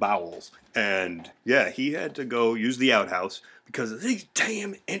bowels. And yeah, he had to go use the outhouse because of these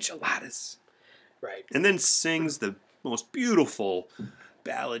damn enchiladas. Right. And then sings the most beautiful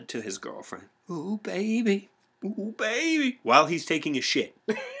ballad to his girlfriend. Ooh, baby. Ooh, baby. While he's taking a shit.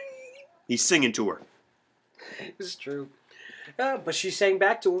 He's singing to her. It's true. But she sang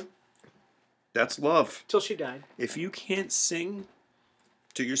back to him. That's love. Till she died. If you can't sing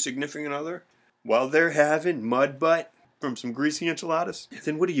to your significant other while they're having mud butt from some greasy enchiladas,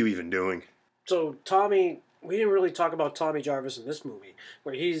 then what are you even doing? So Tommy, we didn't really talk about Tommy Jarvis in this movie,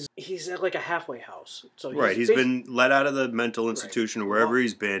 where he's at like a halfway house. So he's been let out of the mental institution or wherever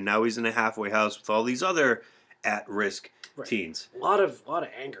he's been. Now he's in a halfway house with all these other at-risk teens. A lot of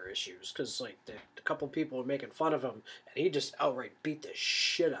anger issues because like a couple people were making fun of him, and he just outright beat the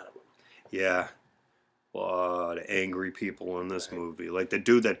shit out of them. Yeah. A lot of angry people in this movie. Like the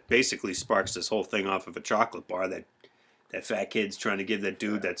dude that basically sparks this whole thing off of a chocolate bar that fat kid's trying to give that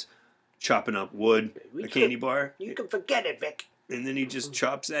dude that's chopping up wood a candy bar. You can forget it, Vic. And then he just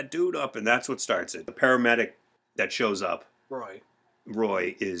chops that dude up, and that's what starts it. The paramedic that shows up,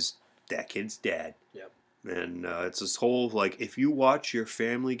 Roy, is that kid's dad. Yep. And it's this whole, like, if you watch your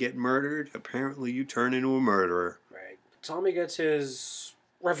family get murdered, apparently you turn into a murderer. Right. Tommy gets his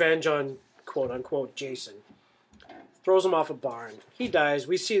revenge on quote-unquote Jason. Throws him off a barn. He dies.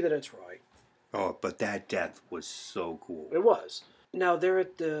 We see that it's Roy. Oh, but that death was so cool. It was. Now they're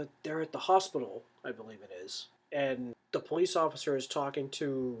at the hospital, I believe it is, and the police officer is talking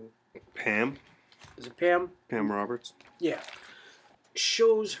to Pam. Is it Pam? Pam Roberts. Yeah.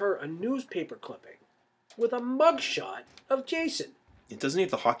 Shows her a newspaper clipping with a mugshot of Jason. Doesn't he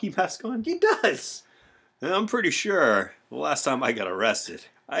have the hockey mask on? He does. And I'm pretty sure the last time I got arrested,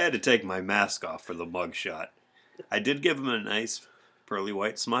 I had to take my mask off for the mugshot. I did give him a nice pearly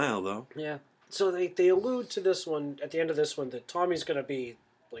white smile, though. Yeah. So they allude to this one, at the end of this one, that Tommy's going to be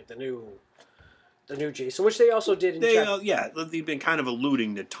like the new Jason, which they also did in they've been kind of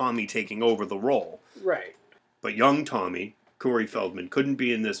alluding to Tommy taking over the role. Right. But young Tommy, Corey Feldman couldn't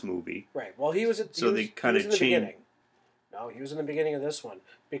be in this movie. Right. Well, he was at So they kinda in the changed- beginning. No, he was in the beginning of this one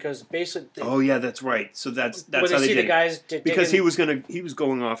because basically. Oh yeah, that's right. So that's when how they they see did the it. guys Because he was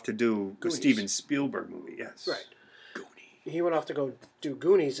going off to do a Goonies. Steven Spielberg movie. Yes. Right. Goonies. He went off to go do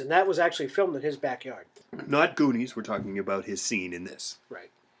Goonies, and that was actually filmed in his backyard. Not Goonies. We're talking about his scene in this.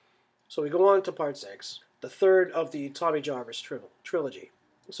 Right. So we go on to part 6, the third of the Tommy Jarvis trilogy.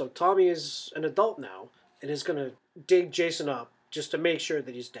 So Tommy is an adult now and is going to dig Jason up just to make sure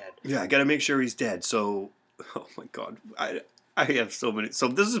that he's dead. Yeah, I got to make sure he's dead. So, oh my God, I have so many. So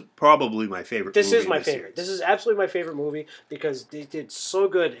this is probably my favorite. This movie is my in favorite. series. This is absolutely my favorite movie because they did so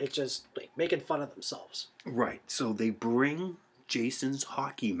good at just like making fun of themselves. Right. So they bring Jason's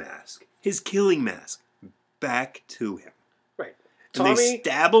hockey mask, his killing mask, back to him. Right. And they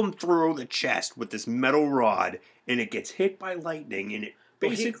stab him through the chest with this metal rod, and it gets hit by lightning, and it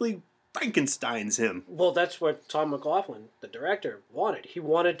basically Frankenstein's him. Well, that's what Tom McLaughlin, the director, wanted. He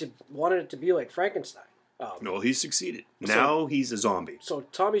wanted it to be like Frankenstein. No, he succeeded. Now he's a zombie. So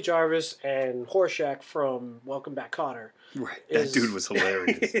Tommy Jarvis and Horshack from Welcome Back, Kotter. Right. That dude was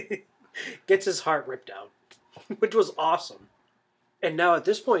hilarious. Gets his heart ripped out, which was awesome. And now at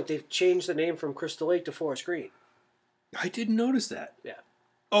this point, they've changed the name from Crystal Lake to Forest Green. I didn't notice that. Yeah.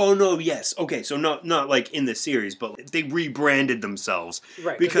 Oh no! Yes. Okay. So not like in the series, but they rebranded themselves.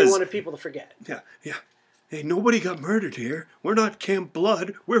 Right. Because they wanted people to forget. Yeah. Yeah. Hey, nobody got murdered here. We're not Camp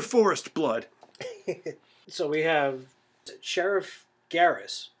Blood. We're Forest Blood. So we have Sheriff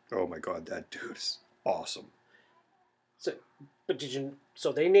Garris. Oh my God, that dude is awesome. So, but did you?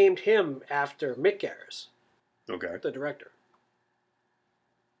 So they named him after Mick Garris, Okay. the director.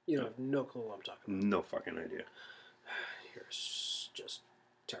 You don't have no clue what I'm talking about. No fucking idea. You're just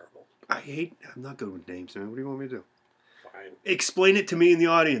terrible. I'm not good with names, man. What do you want me to do? Fine. Explain it to me in the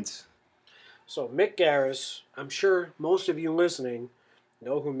audience. So Mick Garris, I'm sure most of you listening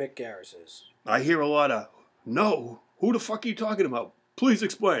know who Mick Garris is. I hear a lot of, no, who the fuck are you talking about? Please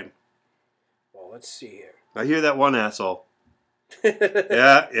explain. Well, let's see here. I hear that one asshole.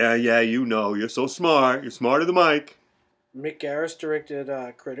 Yeah, you know. You're so smart. You're smarter than Mike. Mick Garris directed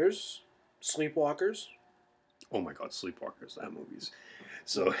Critters, Sleepwalkers, Oh my God, Sleepwalkers, that movie's.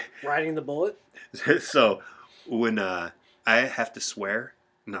 So, Riding the Bullet. so when I have to swear,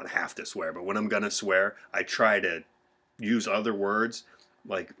 not have to swear, but when I'm gonna swear, I try to use other words.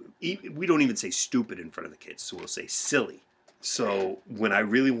 Like, we don't even say stupid in front of the kids, so we'll say silly. So when I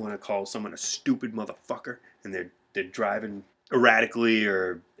really want to call someone a stupid motherfucker and they're driving erratically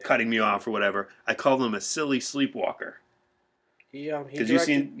or cutting me off or whatever, I call them a silly sleepwalker. He Because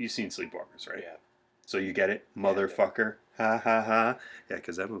directed, you've seen Sleepwalkers, right? Yeah. So you get it, motherfucker. Ha ha ha. Yeah,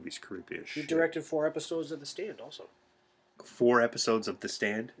 because that movie's creepy as He shit. directed 4 episodes of The Stand also. 4 episodes of The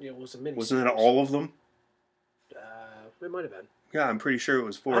Stand. Yeah, it was a mini. Wasn't that all of them? It might have been. Yeah, I'm pretty sure it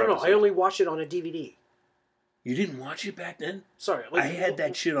was 4 I don't know. episodes. I only watched it on a DVD. You didn't watch it back then? Sorry. I had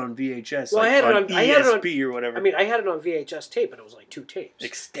that shit on VHS. Well, like I had it on ESP or whatever. I mean, I had it on VHS tape, and it was like 2 tapes.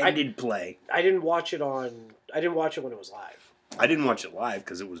 Extended play. I didn't watch it when it was live. I didn't watch it live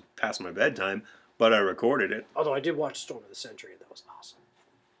because it was past my bedtime, but I recorded it. Although I did watch Storm of the Century, and that was awesome.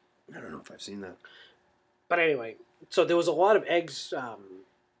 I don't know if I've seen that. But anyway, so there was a lot of eggs, a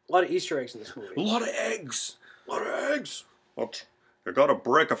lot of Easter eggs in this movie. A lot of eggs. Well, you gotta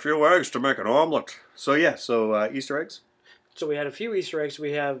break a few eggs to make an omelet. So yeah, Easter eggs. So we had a few Easter eggs.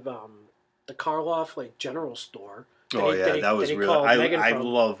 We have the Karloff general store. That was really. I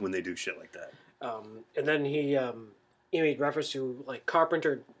love when they do shit like that. And then he made reference to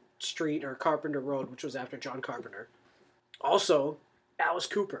Carpenter Street or Carpenter Road, which was after John Carpenter. Also, Alice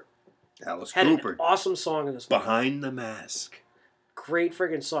Cooper had an awesome song in this movie. Behind the Mask. Great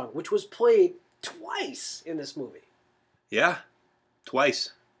friggin' song, which was played twice in this movie. Yeah,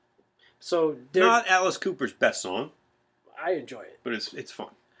 twice. So not Alice Cooper's best song. I enjoy it, but it's fun.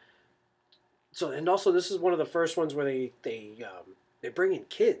 So and also this is one of the first ones where they bring in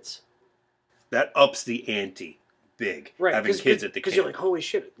kids. That ups the ante big. Right, having kids at the camp. Because you're like, holy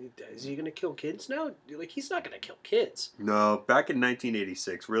shit, is he going to kill kids now? You're like, he's not going to kill kids. No, back in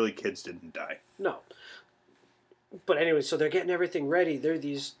 1986, really kids didn't die. No. But anyway, so they're getting everything ready. They're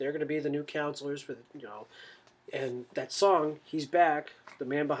going to be the new counselors for and that song, He's Back, the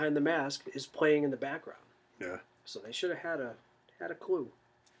man behind the mask, is playing in the background. Yeah. So they should have had a clue.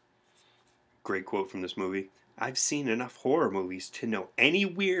 Great quote from this movie. I've seen enough horror movies to know any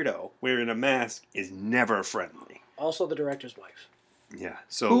weirdo wearing a mask is never friendly. Also the director's wife. Yeah.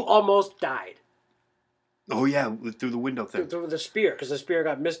 So who almost died. Oh yeah, through the window thing. Through the spear, because the spear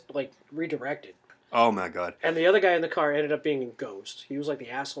got redirected. Oh my God. And the other guy in the car ended up being a Ghost. He was like the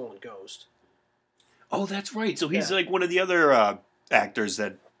asshole in Ghost. Oh, that's right. So he's Yeah. like one of the other actors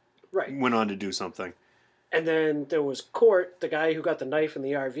that Right. went on to do something. And then there was Court, the guy who got the knife in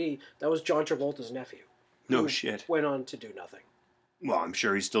the RV. That was John Travolta's nephew. No who shit. Went on to do nothing. Well, I'm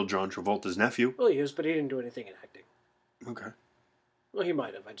sure he's still John Travolta's nephew. Well, he is, but he didn't do anything in acting. Okay. Well, he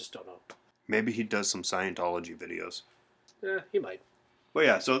might have. I just don't know. Maybe he does some Scientology videos. Yeah, he might. But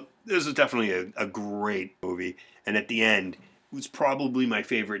yeah, so this is definitely a great movie. And at the end, it was probably my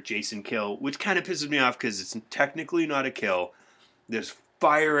favorite Jason kill, which kind of pisses me off because it's technically not a kill. There's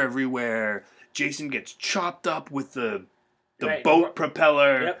fire everywhere. Jason gets chopped up with the Right. boat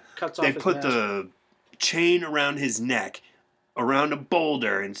propeller. Yep, cuts off They his put mask. the chain around his neck, around a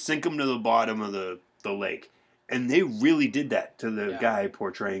boulder, and sink him to the bottom of the lake. And they really did that to the guy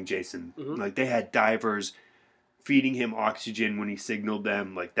portraying Jason. Mhm. Like, they had divers feeding him oxygen when he signaled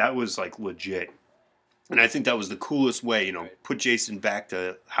them. Like, that was, like, legit. And I think that was the coolest way, Right. put Jason back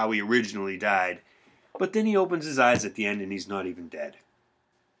to how he originally died. But then he opens his eyes at the end and he's not even dead.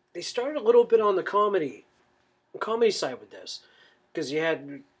 They started a little bit on the comedy side with this, because you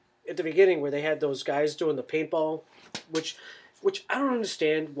had at the beginning where they had those guys doing the paintball, which I don't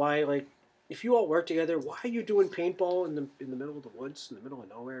understand why. Like, if you all work together, why are you doing paintball in the middle of the woods, in the middle of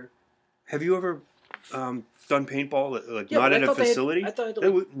nowhere? Have you ever done paintball, like, Yeah, not but I at a thought they had- facility? I thought,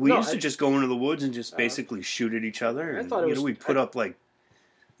 like, we no, used to I- just go into the woods and just basically shoot at each other. I And, thought it was- we'd put up, like,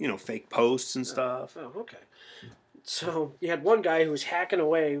 fake posts and stuff. Oh, okay. So you had one guy who was hacking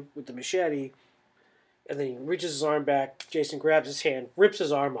away with the machete, and then he reaches his arm back. Jason grabs his hand, rips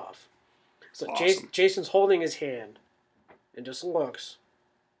his arm off. So Awesome. Jason's holding his hand, and just looks,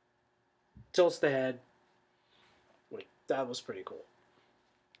 tilts the head. Like, that was pretty cool.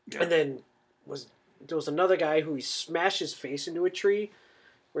 Yeah. And then there was another guy who he smashed his face into a tree,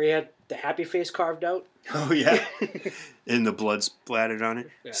 where he had the happy face carved out. Oh, yeah. And the blood splattered on it.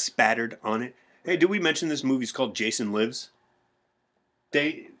 Yeah. Spattered on it. Hey, did we mention this movie's called Jason Lives?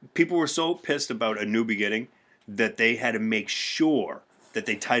 People were so pissed about A New Beginning that they had to make sure that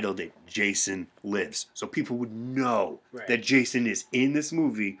they titled it Jason Lives. So people would know Right. that Jason is in this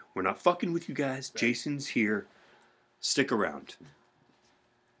movie. We're not fucking with you guys. Right. Jason's here. Stick around.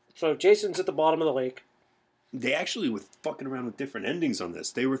 So Jason's at the bottom of the lake. They actually were fucking around with different endings on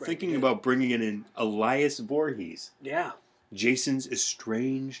this. They were Right, thinking yeah. about bringing in Elias Voorhees, Yeah. Jason's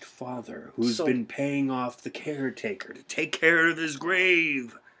estranged father, who's So- been paying off the caretaker to take care of his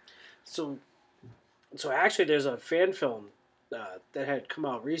grave. So actually, there's a fan film that had come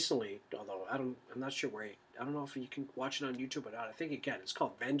out recently. Although I'm not sure where. I don't know if you can watch it on YouTube or not. I think you can. It's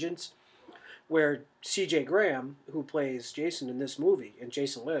called Vengeance, where C.J. Graham, who plays Jason in this movie in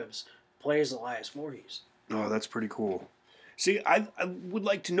Jason Lives, plays Elias Voorhees. Oh, that's pretty cool. See, I would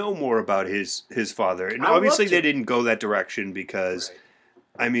like to know more about his father. And I would obviously love to. they didn't go that direction because,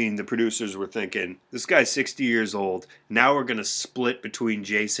 Right. I mean, the producers were thinking, this guy's 60 years old. Now we're going to split between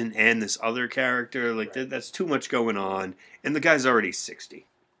Jason and this other character. Like, Right. that's too much going on. And the guy's already 60,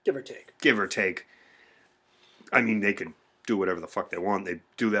 Give or take. give or take. I mean, they could do whatever the fuck they want. They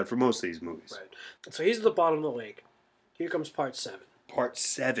do that for most of these movies. Right. So he's at the bottom of the lake. Here comes part 7. Part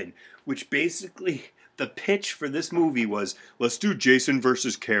 7, which basically, the pitch for this movie was, let's do Jason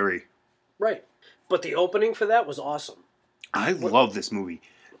versus Carrie. Right. But the opening for that was awesome. I love this movie.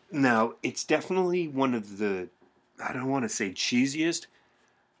 Now, it's definitely one of the, I don't want to say cheesiest,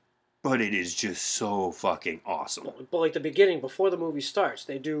 but it is just so fucking awesome. But like the beginning, before the movie starts,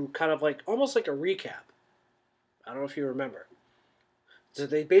 they do kind of like almost like a recap. I don't know if you remember. So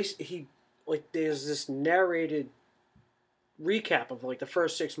they there's this narrated recap of like the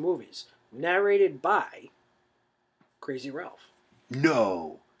first 6 movies, narrated by Crazy Ralph.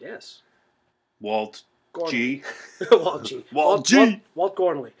 No. Yes. Walt Gormley. G. Walt G. Walt G. Walt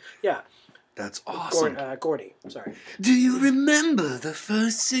Gormley. Yeah. That's awesome. Gordy. Sorry. Do you remember the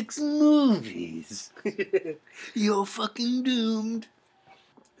first 6 movies? You're fucking doomed.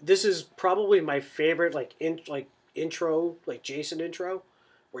 This is probably my favorite intro, like Jason intro,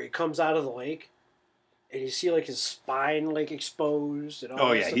 where he comes out of the lake and you see like his spine like exposed and all Oh,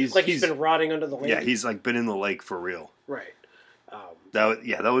 that yeah, stuff. he's- like he's he's- been rotting under the lake. Yeah, he's like been in the lake for real. right.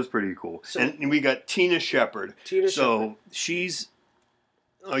 That was pretty cool. So- and we got Tina Shepard. Tina So Shepard. she's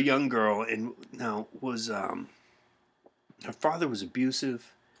a young girl, and now was her father was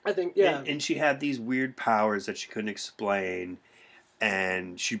abusive. I think And she had these weird powers that she couldn't explain,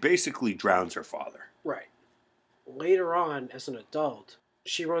 and she basically drowns her father. right. Later on, as an adult,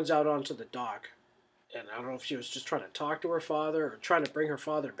 she runs out onto the dock, and I don't know if she was just trying to talk to her father or trying to bring her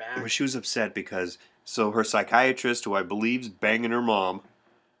father back. Well, she was upset because her psychiatrist, who I believe's banging her mom,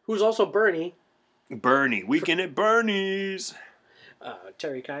 Who's also Bernie, Bernie, Weekend at Bernie's.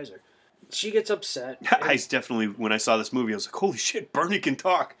 Terry Kaiser. she gets upset. I definitely, when I saw this movie, I was like, holy shit, Bernie can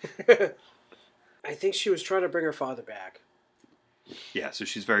talk. I think she was trying to bring her father back. Yeah, so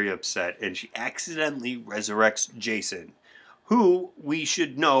she's very upset, and she accidentally resurrects Jason, who we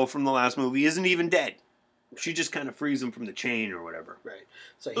should know from the last movie isn't even dead. She just kind of frees him from the chain or whatever. Right.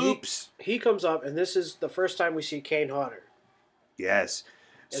 So Oops. He comes up, and this is the first time we see Kane Hodder. Yes.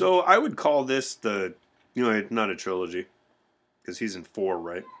 So I would call this not a trilogy, because he's in 4,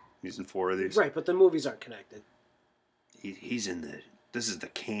 right? He's in 4 of these. Right, but the movies aren't connected. He's in this is the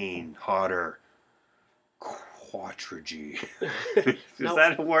Kane Hodder quadrilogy. Is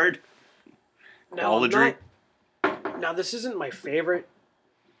that a word? Quadrilogy? Now, this isn't my favorite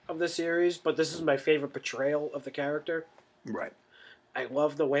of the series, but this is my favorite portrayal of the character. Right. I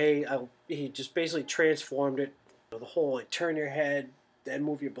love the way he just basically transformed it. The whole turn your head, then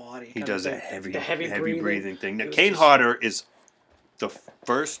move your body. He does that heavy breathing thing. Now, Kane just... Hodder is the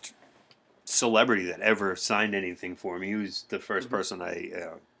first celebrity that ever signed anything for me. He was the first person I...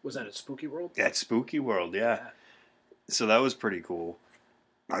 was that at Spooky World? At Spooky World, yeah. So that was pretty cool.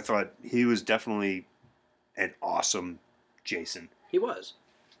 I thought he was definitely an awesome Jason. He was.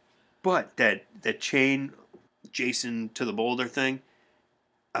 But that chain Jason to the boulder thing,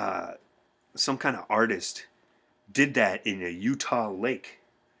 some kind of artist did that in a Utah lake.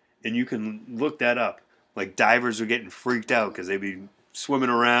 And you can look that up. Like, divers were getting freaked out because they'd be swimming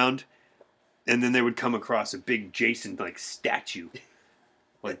around, and then they would come across a big Jason, like, statue.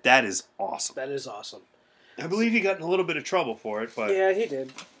 Like, that is awesome. That is awesome. I believe he got in a little bit of trouble for it, but... Yeah, he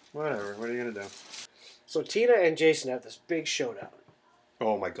did. Whatever. What are you going to do? So Tina and Jason have this big showdown.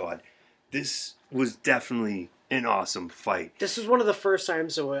 Oh, my God. This was definitely an awesome fight. This is one of the first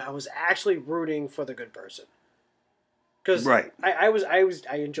times I was actually rooting for the good person. Because right. I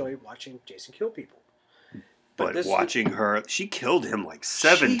enjoy watching Jason kill people. But watching her, she killed him like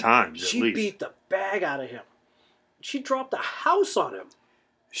 7 times at least. She beat the bag out of him. She dropped a house on him.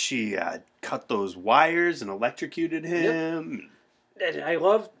 She cut those wires and electrocuted him. Yep. And I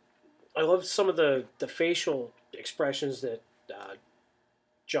love some of the facial expressions that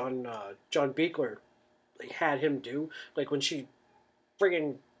John Beekler had him do. Like when she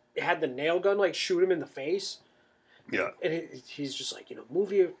friggin' had the nail gun shoot him in the face. Yeah. And he's just like,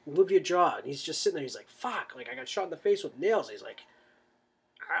 move your jaw. And he's just sitting there. He's like, fuck. Like, I got shot in the face with nails. He's like,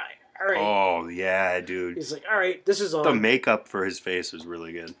 all right. Oh, yeah, dude. He's like, all right, this is on. The makeup for his face was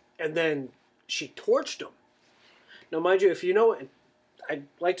really good. And then she torched him. Now, mind you, if you know, I'd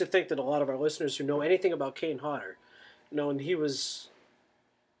like to think that a lot of our listeners who know anything about Kane Hodder know and he was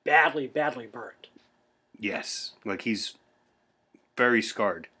badly, badly burned. Yes. Like, he's very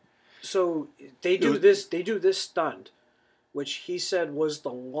scarred. So they do this stunt, which he said was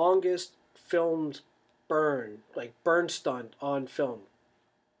the longest filmed burn stunt on film.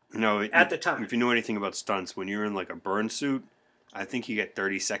 No, at the time. If you know anything about stunts, when you're in like a burn suit, I think you get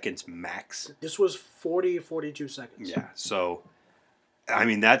 30 seconds max. This was 42 seconds. Yeah, so I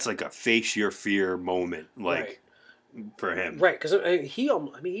mean that's like a face your fear moment, for him. Right, because he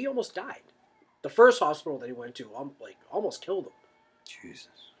almost died. The first hospital that he went to, almost killed him. Jesus.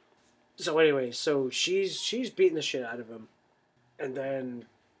 So anyway, so she's beating the shit out of him. And then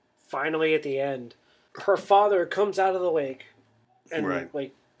finally at the end, her father comes out of the lake and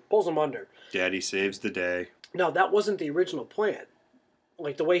pulls him under. Daddy saves the day. No, that wasn't the original plan.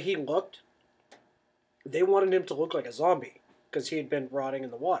 Like the way he looked, they wanted him to look like a zombie because he had been rotting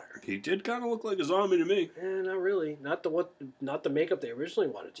in the water. He did kind of look like a zombie to me. Not really. Not the makeup they originally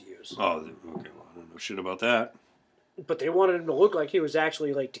wanted to use. Oh, okay. Well, I don't know shit about that. But they wanted him to look like he was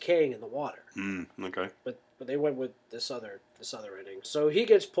actually decaying in the water. Okay. But they went with this other ending. So he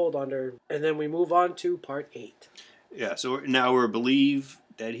gets pulled under, and then we move on to part 8. Yeah. So now we believe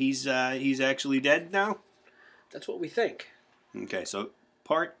that he's actually dead now. That's what we think. Okay. So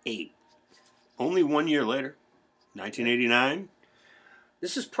part 8, only 1 year later, 1989.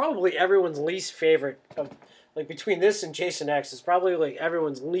 This is probably everyone's least favorite of between this and Jason X. It's probably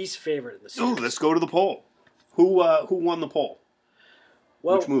everyone's least favorite in the series. Oh, let's go to the poll. Who won the poll?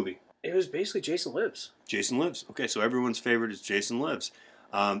 Well, which movie? It was basically Jason Lives. Jason Lives. Okay, so everyone's favorite is Jason Lives.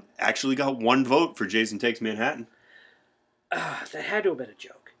 Actually got 1 vote for Jason Takes Manhattan. That had to have been a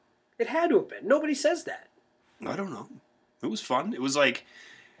joke. It had to have been. Nobody says that. I don't know. It was fun. It was like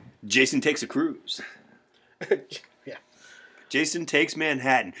Jason Takes a Cruise. Yeah. Jason Takes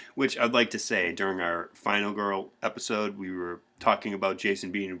Manhattan, which I'd like to say during our Final Girl episode, we were talking about Jason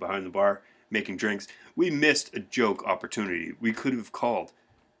being behind the bar making drinks. We missed a joke opportunity. We could have called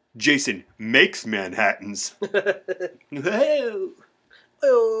Jason Makes Manhattans.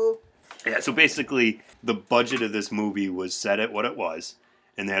 Oh. Yeah, so basically the budget of this movie was set at what it was,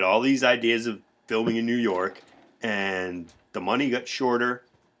 And they had all these ideas of filming in New York, and the money got shorter,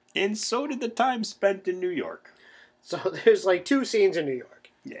 and so did the time spent in New York. So there's like 2 scenes in New York.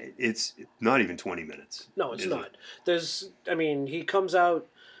 Yeah, it's not even 20 minutes. No, it's is not. it? He comes out,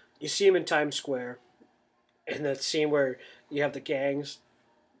 you see him in Times Square, and that scene where you have the gangs,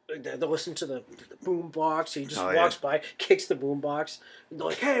 they listen to the boom box, he just walks by, kicks the boom box, and they're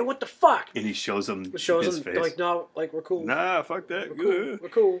like, hey, what the fuck? And he shows them his them, face. they're like, no, like, we're cool. Nah, fuck that. We're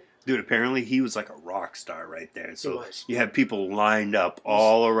cool. Dude, apparently he was like a rock star right there. So was. you have people lined up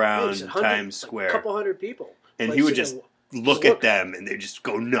all around Times Square. A couple hundred people. And like, he would just look at them and they just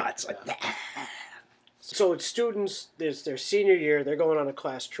go nuts. Like, So it's students, it's their senior year, they're going on a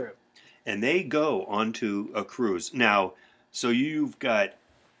class trip. and they go onto a cruise. Now, so you've got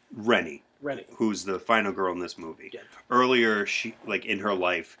Rennie, who's the final girl in this movie. Yeah. Earlier, she, like in her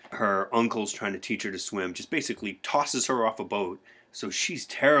life, her uncle's trying to teach her to swim, just basically tosses her off a boat. So she's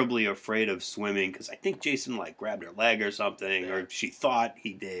terribly afraid of swimming because I think Jason like grabbed her leg or something, or she thought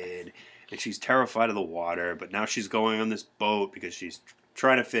he did, and she's terrified of the water. But now she's going on this boat because she's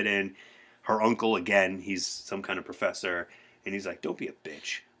trying to fit in. Her uncle, again, he's some kind of professor, and he's like, "Don't be a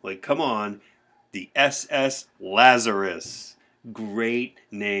bitch. Like, come on, the SS Lazarus. Great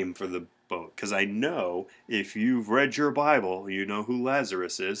name for the boat, because I know if you've read your Bible, you know who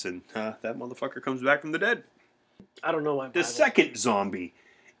Lazarus is, and that motherfucker comes back from the dead." I don't know why. The second zombie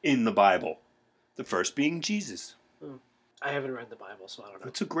in the Bible. The first being Jesus. I haven't read the Bible, so I don't know.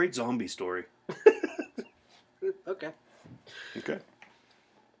 It's a great zombie story. Okay. Okay.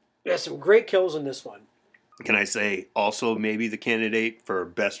 There's some great kills in this one. Can I say also maybe the candidate for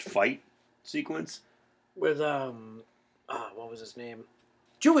best fight sequence? With, what was his name?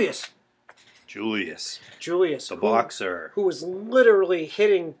 Julius. The boxer. Who was literally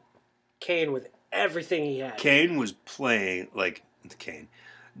hitting Kane with everything he had. Kane was playing,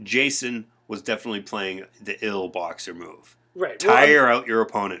 Jason was definitely playing the ill boxer move. Right. Tire out your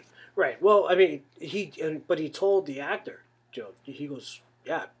opponent. Right. Well, I mean, but he told the actor, Joe, he goes,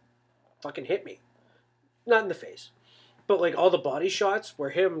 yeah, fucking hit me. Not in the face. But, like, all the body shots were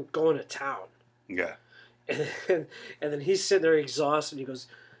him going to town. Yeah. And then he's sitting there exhausted. He goes,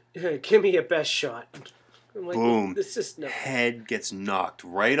 give me your best shot. I'm like, boom. This is no. Head gets knocked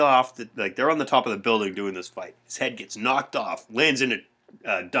right off. They're on the top of the building doing this fight. His head gets knocked off, lands in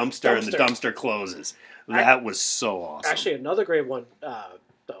a dumpster, and the dumpster closes. That was so awesome. Actually, another great one,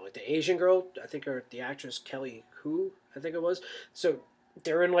 like the Asian girl, I think, or the actress Kelly Hu, I think it was. So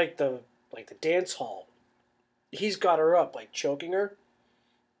they're in like the dance hall. He's got her up, like choking her,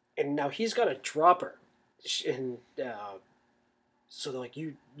 and now he's got to drop her, and so they're like,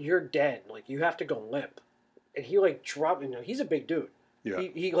 you're dead, like you have to go limp, and he like dropped. He's a big dude. Yeah.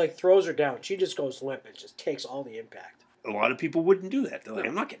 He like throws her down. She just goes limp and just takes all the impact. A lot of people wouldn't do that. They're like,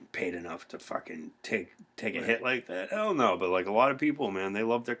 I'm not getting paid enough to fucking take a hit like that. Hell no. But like a lot of people, man, they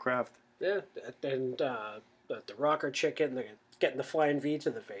love their craft. Yeah, and the rocker chick getting the flying V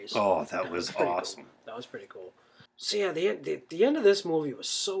to the face. Oh, that was awesome. Cool. That was pretty cool. So yeah, the end of this movie was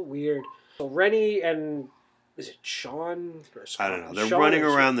so weird. So Rennie and is it Sean or Scott? I don't know. They're running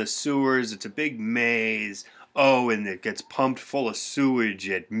around the sewers. It's a big maze. Oh, and it gets pumped full of sewage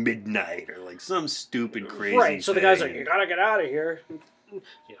at midnight or like some stupid crazy right, so the guy's like, thing. you gotta get out of here.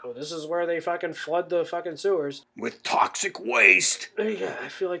 This is where they fucking flood the fucking sewers. With toxic waste. Yeah, I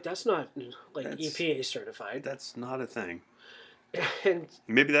feel like that's not EPA certified. That's not a thing. And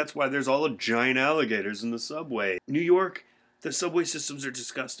maybe that's why there's all the giant alligators in the subway. New York, the subway systems are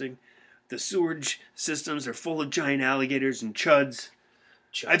disgusting. The sewage systems are full of giant alligators and chuds.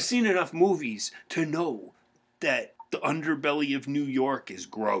 I've seen enough movies to know that the underbelly of New York is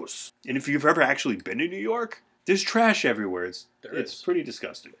gross. And if you've ever actually been to New York, there's trash everywhere. It's pretty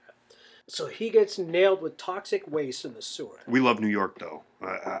disgusting. So he gets nailed with toxic waste in the sewer. We love New York, though.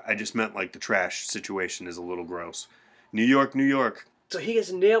 I just meant like the trash situation is a little gross. New York, New York. So he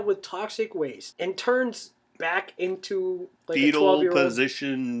gets nailed with toxic waste and turns back into like fetal a 12-year-old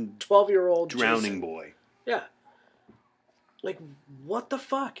position 12-year-old drowning Jason. boy. Yeah. Like, what the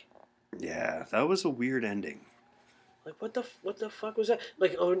fuck? Yeah, that was a weird ending. Like, what the fuck was that?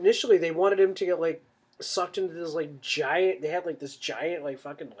 Like, initially they wanted him to get like sucked into this like giant. They had like this giant like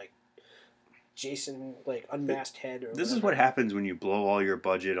fucking like Jason like unmasked head. Or this is what happens when you blow all your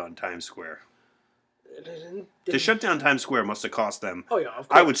budget on Times Square. To shut down Times Square must have cost them, oh yeah, of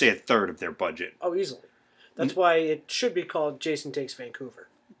course. I would say a third of their budget. Oh, easily. That's why it should be called Jason Takes Vancouver.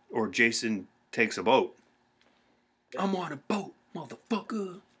 Or Jason Takes a Boat. Yeah. I'm on a boat,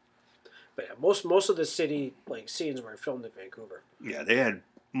 motherfucker. But yeah, most of the city like scenes were filmed in Vancouver. Yeah, they had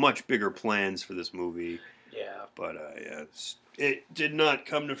much bigger plans for this movie. Yeah. But it did not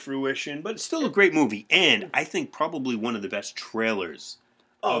come to fruition. But it's still a great movie, and I think probably one of the best trailers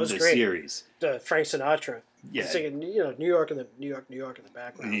Oh, it of was the great. series. The Frank Sinatra. Yeah. Singing, New York in the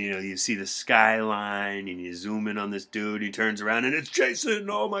background. You see the skyline, and you zoom in on this dude. He turns around, and it's Jason.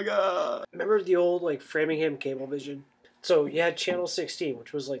 Oh my god! Remember the old Framingham Cablevision? So you had Channel 16,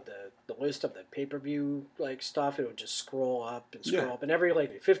 which was the list of the pay-per-view stuff. It would just scroll up and scroll up, and every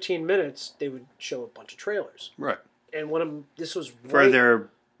 15 minutes they would show a bunch of trailers. Right. And this was for their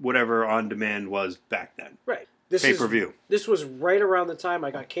whatever on demand was back then. Right. Pay-per-view. This was right around the time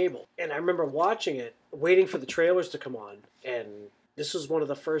I got cable. And I remember watching it, waiting for the trailers to come on. And this was one of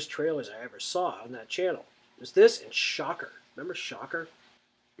the first trailers I ever saw on that channel. It was this and Shocker. Remember Shocker?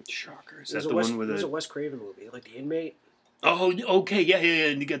 Shocker. Is that the one with it was a Wes Craven movie, The Inmate. Oh, okay. Yeah.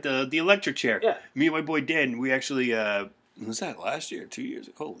 And you got the electric chair. Yeah. Me and my boy Dan, we actually... was that last year? 2 years?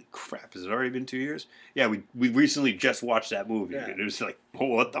 Holy crap. Has it already been 2 years? Yeah, we recently just watched that movie. Yeah. And it was oh,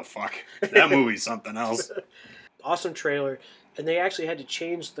 what the fuck? That movie's something else. Awesome trailer. And they actually had to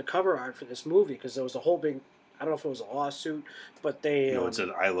change the cover art for this movie because there was a whole big, I don't know if it was a lawsuit, but they... No, it said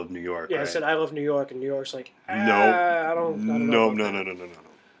I Love New York, Yeah, right? it said I Love New York, and New York's I don't No. know. No.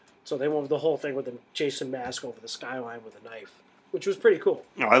 So they went with the whole thing with the Jason mask over the skyline with a knife, which was pretty cool.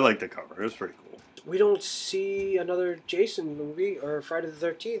 No, I like the cover. It was pretty cool. We don't see another Jason movie or Friday the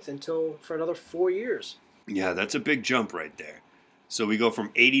 13th for another 4 years. Yeah, that's a big jump right there. So we go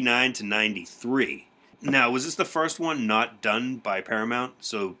from 89 to 93. Now, was this the first one not done by Paramount?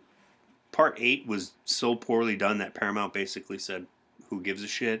 So Part 8 was so poorly done that Paramount basically said, who gives a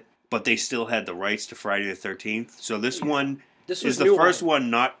shit? But they still had the rights to Friday the 13th. So this one is the first one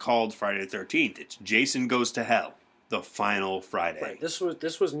not called Friday the 13th. It's Jason Goes to Hell, the final Friday. Right, this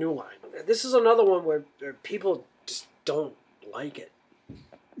was New Line. This is another one where people just don't like it.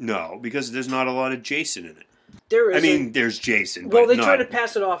 No, because there's not a lot of Jason in it. There's Jason. Well, but they try to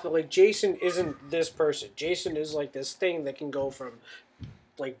pass it off Jason isn't this person. Jason is this thing that can go from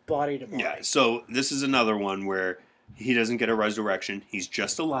body to body. Yeah, so this is another one where he doesn't get a resurrection. He's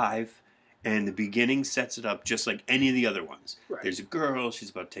just alive, and the beginning sets it up just like any of the other ones. Right. There's a girl. She's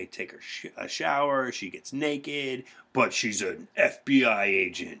about to take a shower. She gets naked, but she's an FBI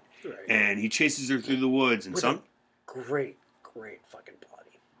agent. Right. And he chases her through the woods. And Great fucking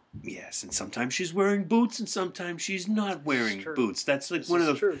body. Yes, and sometimes she's wearing boots, and sometimes she's not wearing boots. That's one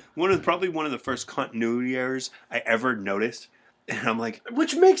of the first continuity errors I ever noticed. And I'm like,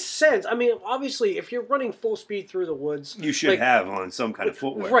 which makes sense. Obviously, if you're running full speed through the woods, you should have on some kind of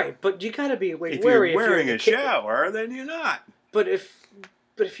footwear, right? But you gotta be wary. If you're wearing a shower, then you're not. But if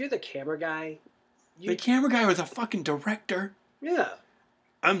you're the camera guy, the camera guy was a fucking director. Yeah.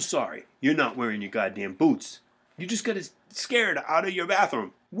 I'm sorry, you're not wearing your goddamn boots. You just got scared out of your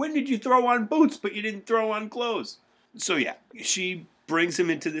bathroom. When did you throw on boots, but you didn't throw on clothes? So yeah, she brings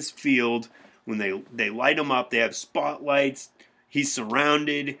him into this field. When they light him up, they have spotlights. He's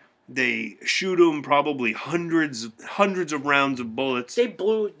surrounded. They shoot him probably hundreds of rounds of bullets. They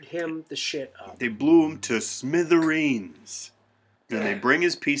blew him the shit up. They blew him to smithereens. And they bring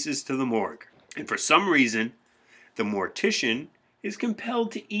his pieces to the morgue. And for some reason, the mortician is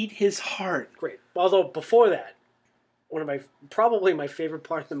compelled to eat his heart. Great. Although before that, probably my favorite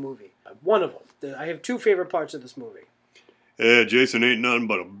part of the movie. One of them. I have two favorite parts of this movie. Yeah, Jason ain't nothing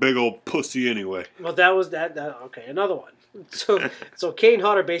but a big old pussy anyway. Well, that was that. Okay, another one. So Kane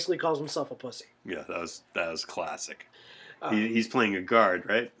Hodder basically calls himself a pussy. Yeah, that was classic. He's playing a guard,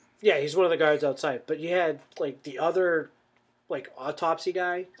 right? Yeah, he's one of the guards outside. But you had the other autopsy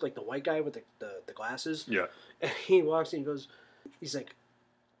guy, the white guy with the glasses. Yeah. And he walks in and he's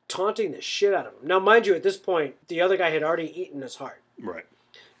taunting the shit out of him. Now, mind you, at this point, the other guy had already eaten his heart. Right.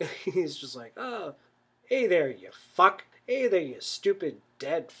 He's just oh, hey there, you fuck. Hey there, you stupid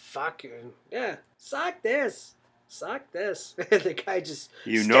dead fuck. And, yeah, suck this. And the guy just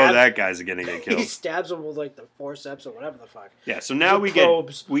that guy's gonna get killed. He stabs him with the forceps or whatever the fuck. Yeah, so now we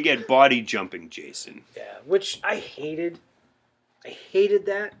get body jumping Jason. Yeah, which I hated. I hated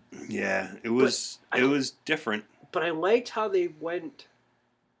that. Yeah, it was different. But I liked how they went.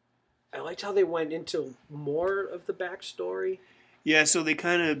 Into more of the backstory. Yeah, so they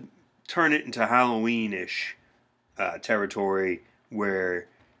kind of turn it into Halloween-ish territory where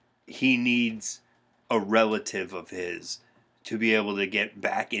he needs a relative of his to be able to get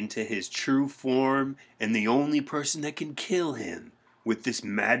back into his true form, and the only person that can kill him with this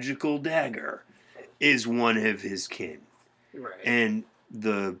magical dagger is one of his kin. Right. And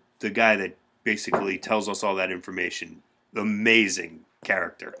the guy that basically tells us all that information, amazing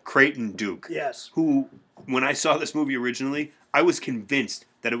character, Creighton Duke. Yes. Who, when I saw this movie originally, I was convinced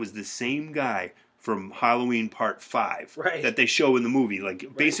that it was the same guy from Halloween Part 5 Right. that they show in the movie.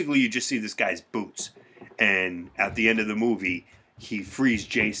 Like, basically, you just see this guy's boots. And at the end of the movie, he frees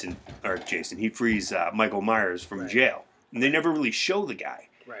he frees Michael Myers from jail. And they never really show the guy.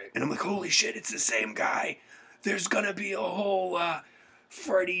 Right. And I'm like, holy shit, it's the same guy. There's going to be a whole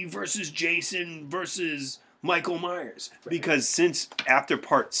Freddy versus Jason versus Michael Myers. Right. Because since after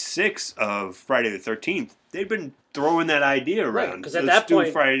Part 6 of Friday the 13th, they've been throwing that idea around. Because at that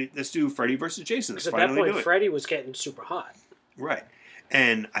point, let's do Freddy versus Jason. Because at that point, Freddy was getting super hot. Right.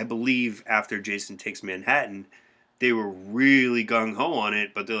 And I believe after Jason Takes Manhattan, they were really gung-ho on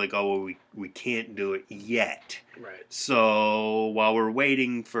it, but they're like, oh, well, we can't do it yet. Right. So while we're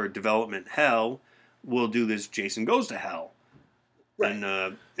waiting for development hell, we'll do this Jason Goes to Hell. Right.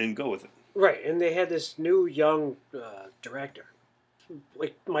 And go with it. Right. And they had this new young director.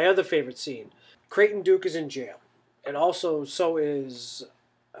 Like, my other favorite scene, Creighton Duke is in jail. And also, so is,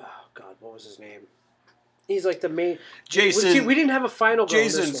 oh, God, what was his name? He's like the main... Jason... we didn't have a final girl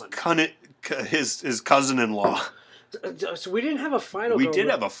Jason's in this one. His cousin-in-law. So we didn't have a final girl. We did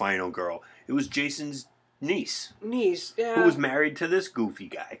have a final girl. It was Jason's niece. Yeah. Who was married to this goofy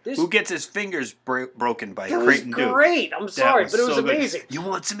guy. Who gets his fingers broken by Creighton Duke. That was great. I'm sorry, but it was amazing. You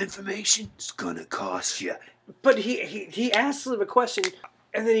want some information? It's gonna cost you. But he asks him a question,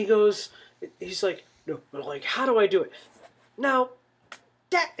 and then he's like, no, but like, how do I do it? Now,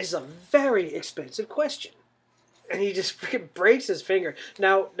 that is a very expensive question. And he just freaking breaks his finger.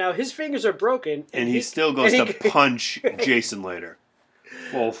 Now his fingers are broken. And he still goes to punch Jason later.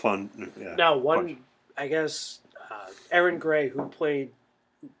 Full fun. Yeah, now, I guess, Erin Gray, who played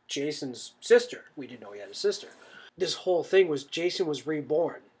Jason's sister, we didn't know he had a sister. This whole thing was Jason was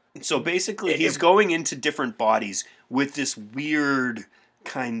reborn. So basically, he's going into different bodies with this weird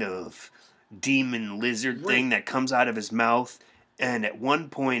kind of demon lizard thing that comes out of his mouth. And at one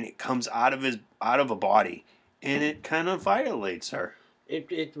point, it comes out of a body. And it kind of violates her. And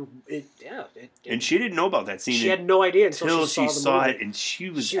she didn't know about that scene. She had no idea until she saw it, and she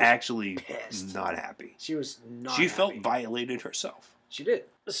was actually pissed. Not happy. She was not She happy. felt violated herself. She did.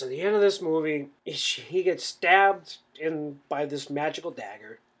 So the end of this movie, he gets stabbed by this magical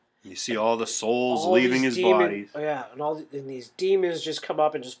dagger. You see all the souls leaving his body. Oh yeah, and these demons just come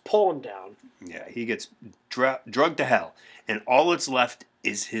up and just pull him down. Yeah, he gets drugged to hell, and all that's left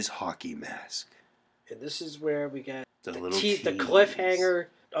is his hockey mask. And this is where we get the the cliffhanger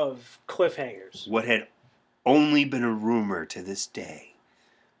of cliffhangers. What had only been a rumor to this day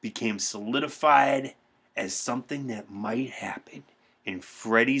became solidified as something that might happen. And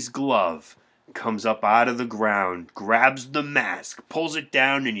Freddy's glove comes up out of the ground, grabs the mask, pulls it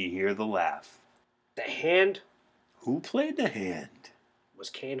down, and you hear the laugh. The hand? Who played the hand? Was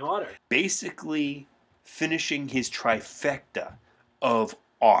Kane Hodder. Basically finishing his trifecta of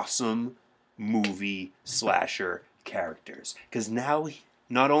awesome movie slasher characters. Because now,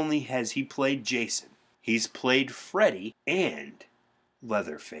 not only has he played Jason, he's played Freddy and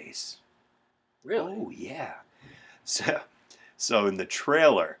Leatherface. Really? Oh, yeah. So in the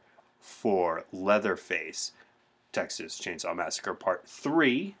trailer for Leatherface, Texas Chainsaw Massacre Part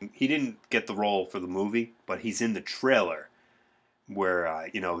 3, he didn't get the role for the movie, but he's in the trailer where,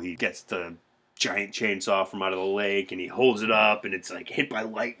 he gets the giant chainsaw from out of the lake and he holds it up and it's like hit by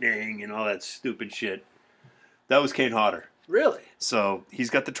lightning and all that stupid shit. That was Kane Hodder. Really? So he's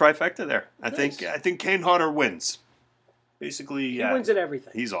got the trifecta there. I think Kane Hodder wins. Basically, he wins at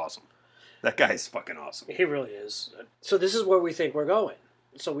everything. He's awesome. That guy's fucking awesome. He really is. So this is where we think we're going.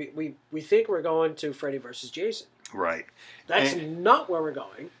 So we think we're going to Freddy versus Jason. Right. That's not where we're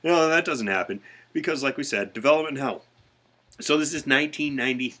going. No, that doesn't happen because, like we said, development hell. So this is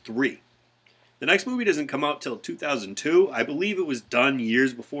 1993. The next movie doesn't come out till 2002. I believe it was done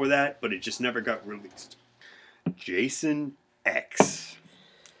years before that, but it just never got released. Jason X.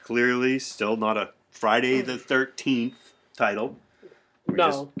 Clearly still not a Friday the 13th title.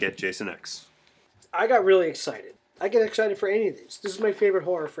 Just get Jason X. I got really excited. I get excited for any of these. This is my favorite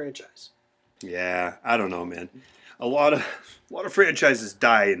horror franchise. Yeah, I don't know, man. A lot of franchises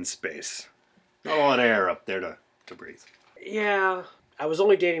die in space. Not a lot of air up there to breathe. Yeah, I was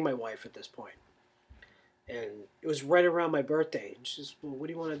only dating my wife at this point. And it was right around my birthday. And she says, well, what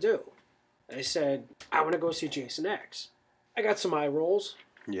do you want to do? And I said, I want to go see Jason X. I got some eye rolls.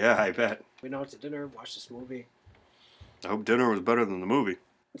 Yeah, I bet. We went out to dinner, watched this movie. I hope dinner was better than the movie.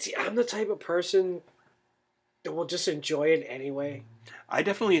 See, I'm the type of person that will just enjoy it anyway. I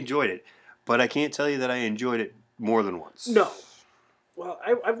definitely enjoyed it, but I can't tell you that I enjoyed it more than once. No. Well,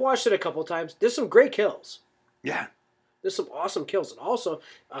 I've watched it a couple times. There's some great kills. Yeah. There's some awesome kills. And also,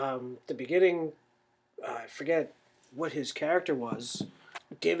 the beginning, I forget what his character was,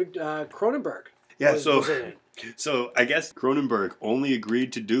 David Cronenberg. Yeah, was in it. so I guess Cronenberg only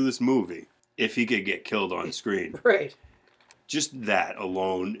agreed to do this movie if he could get killed on screen. Right. Just that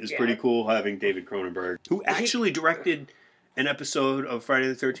alone is Yeah. pretty cool, having David Cronenberg, who actually directed an episode of Friday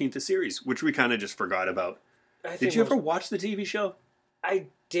the 13th, the series, which we kind of just forgot about. Did you ever watch the TV show? I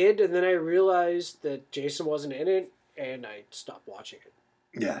did, and then I realized that Jason wasn't in it, and I stopped watching it.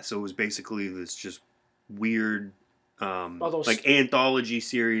 Yeah, so it was basically this just weird, those- like anthology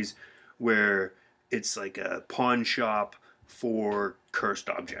series where it's like a pawn shop for cursed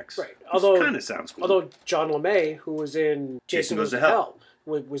objects. Right. Although kind of sounds cool. Although John LeMay, who was in Jason Goes to Hell,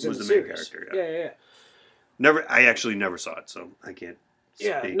 was in the main series. character. Yeah. I actually never saw it, so I can't.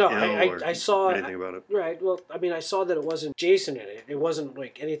 Speak I saw anything about it. Right. Well, I mean, I saw that it wasn't Jason in it. It wasn't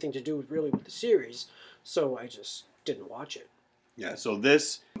like anything to do with the series, so I just didn't watch it. Yeah. So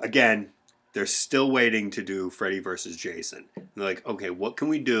this again, they're still waiting to do Freddy versus Jason. They're like, okay, what can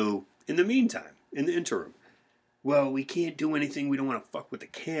we do in the meantime, in the interim? Well, we can't do anything. We don't want to fuck with the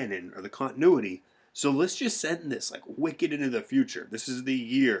canon or the continuity. So let's just send this like wicked into the future. This is the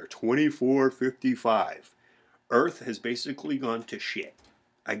year 2455. Earth has basically gone to shit.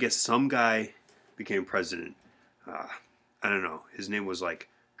 I guess some guy became president. I don't know. His name was like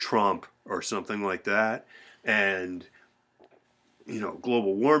Trump or something like that. And,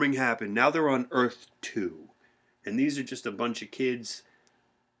 global warming happened. Now they're on Earth 2. And these are just a bunch of kids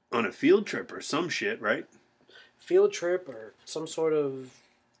on a field trip or some shit, right? Field trip or some sort of,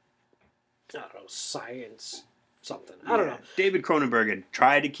 I don't know, science something. I don't know. David Cronenberg had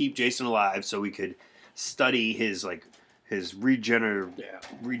tried to keep Jason alive so we could study his regenerative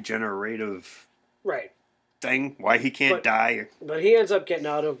right thing, why he can't die. But he ends up getting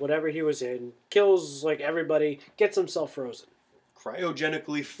out of whatever he was in, kills like everybody, gets himself frozen.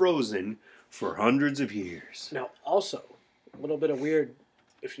 Cryogenically frozen for hundreds of years. Now, also, a little bit of weird,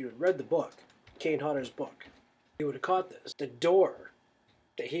 if you had read the book, Kane Hodder's book, you would have caught this. The door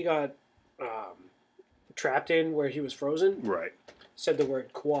that he got trapped in where he was frozen Right. said the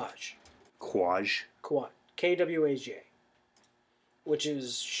word Kwaj. Kwaj. Kwaj, which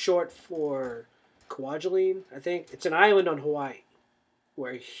is short for Kwajalein, I think. It's an island on Hawaii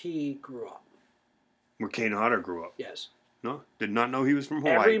where he grew up. Where Kane Hodder grew up. Yes. No, did not know he was from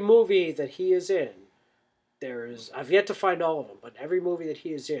Hawaii. Every movie that he is in, I've yet to find all of them, but every movie that he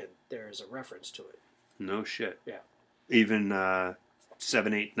is in, there is a reference to it. No shit. Yeah. Even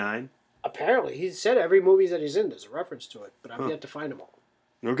 7, 8, 9? Apparently, he said every movie that he's in, there's a reference to it, but I've yet to find them all.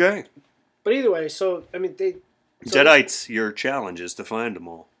 Okay. But either way, so, I mean, Deadites, your challenge is to find them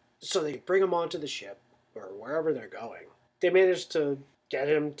all. So they bring him onto the ship, or wherever they're going. They manage to get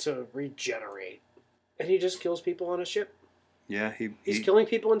him to regenerate. And he just kills people on a ship. Yeah, he's killing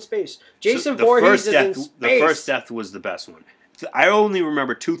people in space. Jason the Voorhees first is in space. The first death was the best one. I only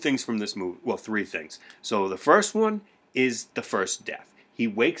remember 2 things from this movie. Well, 3 things. So the first one is the first death. He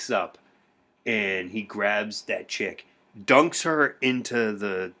wakes up and he grabs that chick, dunks her into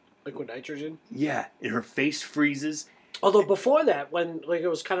the liquid nitrogen. Yeah, and her face freezes. Although before that, when it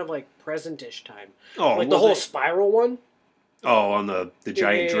was kind of like present-ish time, the whole spiral one. Oh, on the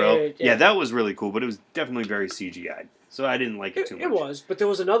giant drill. Yeah, that was really cool, but it was definitely very CGI'd. So I didn't like it too much. It was, but there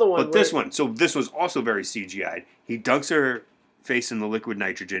was another one. But this one, so this was also very CGI'd. He dunks her face in the liquid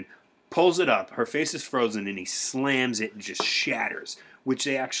nitrogen, pulls it up, her face is frozen, and he slams it and just shatters. Which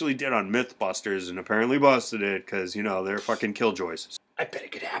they actually did on Mythbusters and apparently busted it because, they're fucking killjoys. I bet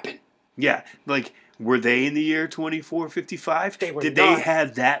it could happen. Yeah, were they in the year 2455? They were Did not. they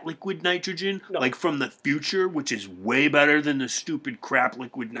have that liquid nitrogen? No. From the future, which is way better than the stupid crap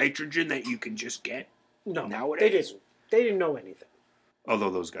liquid nitrogen that you can just get? No, nowadays. they didn't. They didn't know anything. Although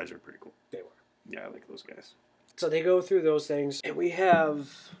those guys are pretty cool. They were. Yeah, I like those guys. So they go through those things, and we have...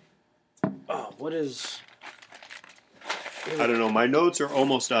 what is... I don't know. My notes are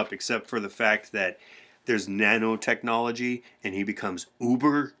almost up, except for the fact that there's nanotechnology, and he becomes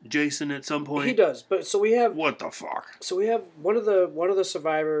Uber Jason at some point. He does, but so we have... What the fuck? So we have one of the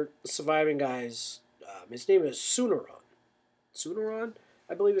surviving guys. His name is Suneron. Suneron,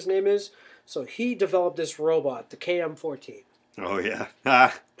 I believe his name is. So he developed this robot, the KM-14. Oh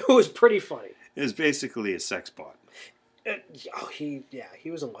yeah, Who was pretty funny. It was basically a sex bot. He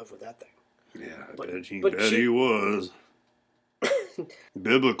was in love with that thing. Yeah, But I bet he was.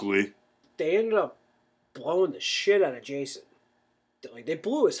 Biblically. They ended up blowing the shit out of Jason. They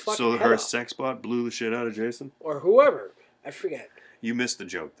blew his fucking So head her off. sex bot blew the shit out of Jason? Or whoever. I forget. You missed the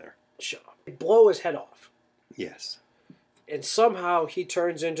joke there. Shut up. They blow his head off. Yes. And somehow he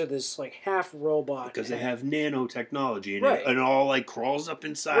turns into this half robot. Because they have nanotechnology and Right. it all crawls up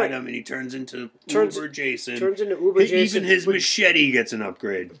inside Right. him and he turns into Uber Jason. Turns into Uber Jason. Even his machete gets an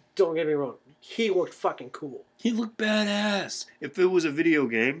upgrade. Don't get me wrong. he looked fucking cool. He looked badass. If it was a video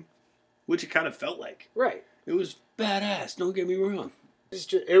game, which it kind of felt like. Right. It was badass, don't get me wrong.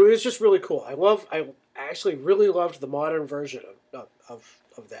 It was just really cool. I actually really loved the modern version of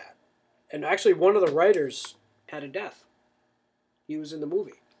that. And actually, one of the writers had a death. He was in the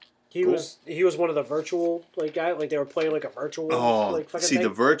movie. He was one of the virtual guy, like they were playing like a virtual fucking see, thing. the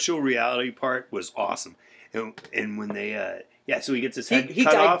virtual reality part was awesome. And when they so he gets his head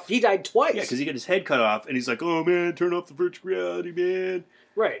cut off. He died twice. Yeah, because he got his head cut off, and he's like, "Oh man, turn off the virtual reality, man."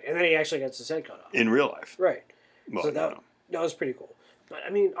 Right, and then he actually gets his head cut off. In real life. Right. Well, So that was pretty cool. But I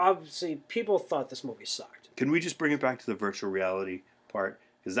mean, obviously, people thought this movie sucked. Can we just bring it back to the virtual reality part?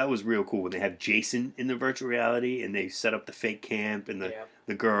 Because that was real cool when they had Jason in the virtual reality, and they set up the fake camp and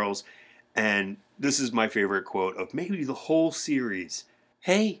the girls. And this is my favorite quote of maybe the whole series.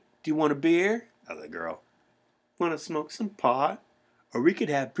 "Hey, do you want a beer?" Other girl. "Want to smoke some pot? Or we could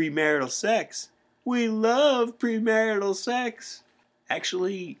have premarital sex. We love premarital sex."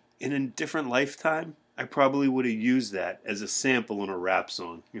 Actually, in a different lifetime, I probably would have used that as a sample in a rap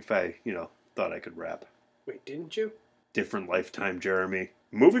song if I, thought I could rap. Wait, didn't you? Different lifetime, Jeremy.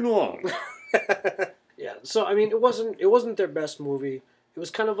 Moving along. Yeah. So I mean, it wasn't their best movie. It was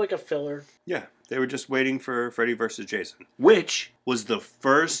kind of like a filler. Yeah, they were just waiting for Freddy vs. Jason, which was the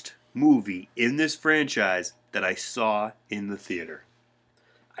first movie in this franchise that I saw in the theater.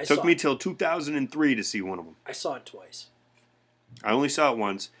 Took me till 2003 to see one of them. I saw it twice. I only saw it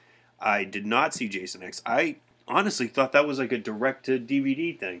once. I did not see Jason X. I honestly thought that was like a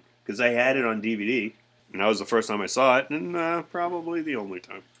direct-to-DVD thing, because I had it on DVD, and that was the first time I saw it, and probably the only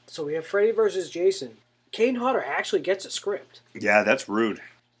time. So we have Freddy vs. Jason. Kane Hodder actually gets a script. Yeah, that's rude.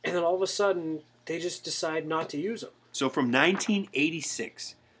 And then all of a sudden, they just decide not to use him. So from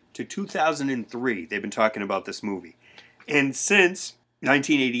 1986 to 2003, they've been talking about this movie. And since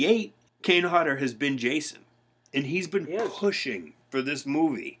 1988, Kane Hodder has been Jason. And he's been pushing for this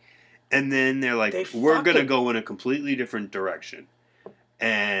movie. And then they're like, we're going to go in a completely different direction.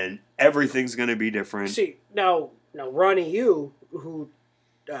 And everything's going to be different. See, now Ronnie Yu, who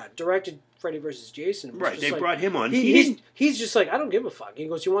directed Freddy vs. Jason. Right, they brought him on. He's just like, I don't give a fuck. He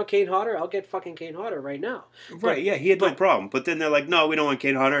goes, you want Kane Hodder? I'll get fucking Kane Hodder right now. Right, yeah, he had no problem. But then they're like, no, we don't want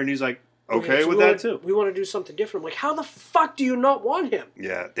Kane Hodder. And he's like, okay with that too. We want to do something different. I'm like, how the fuck do you not want him?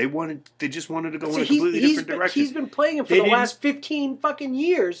 Yeah, they just wanted to go in a completely different direction. He's been playing him for the last 15 fucking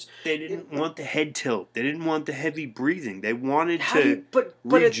years. They didn't want the head tilt. They didn't want the heavy breathing. They wanted to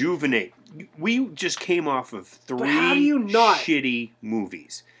rejuvenate. We just came off of 3 shitty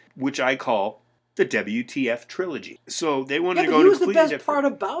movies, which I call the WTF trilogy. So they wanted to go in a completely different. He was the best part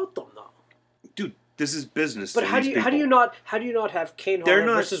about them, though. Dude, this is business. But how do you not have Kane Hodder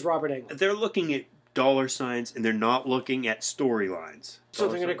versus Robert Englund? They're looking at dollar signs and they're not looking at storylines. So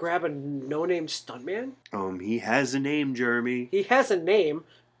they're gonna grab a no-name stuntman? He has a name, Jeremy. He has a name.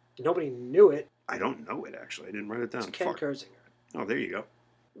 Nobody knew it. I don't know it actually. I didn't write it down. It's Ken Kersinger. Oh, there you go.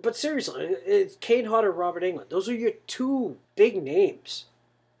 But seriously, it's Kane Hodder, Robert Englund. Those are your 2 big names.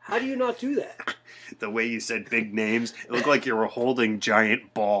 How do you not do that? The way you said big names, it looked like you were holding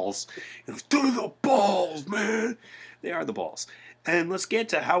giant balls. They're the balls, man. They are the balls. And let's get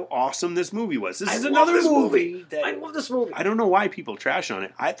to how awesome this movie was. This is another movie. I love this movie. I don't know why people trash on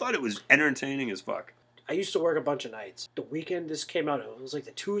it. I thought it was entertaining as fuck. I used to work a bunch of nights. The weekend this came out, it was like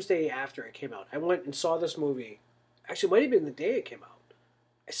the Tuesday after it came out. I went and saw this movie. Actually, it might have been the day it came out.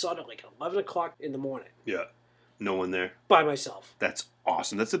 I saw it at like 11 o'clock in the morning. Yeah. No one there. By myself. That's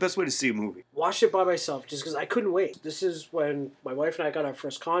awesome. That's the best way to see a movie. Watched it by myself just because I couldn't wait. This is when my wife and I got our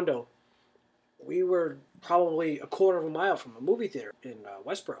first condo. We were probably a quarter of a mile from a movie theater in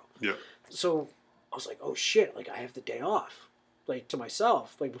Westboro. Yeah. So I was like, oh shit, like I have the day off. Like to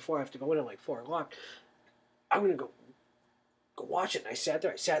myself, like before I have to go in at like 4 o'clock. I'm going to go watch it. And I sat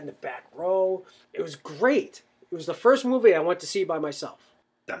there. I sat in the back row. It was great. It was the first movie I went to see by myself.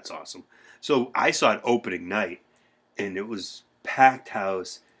 That's awesome. So I saw it opening night, and it was packed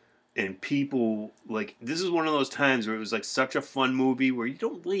house, and people, like, this is one of those times where it was, like, such a fun movie where you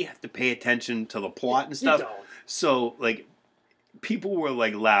don't really have to pay attention to the plot and stuff. You don't. So, like, people were,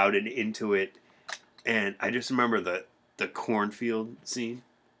 like, loud and into it, and I just remember the cornfield scene.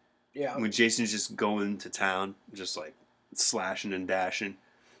 Yeah. When Jason's just going to town, just, like, slashing and dashing.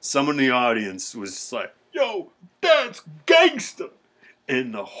 Someone in the audience was just like, yo, that's gangsta!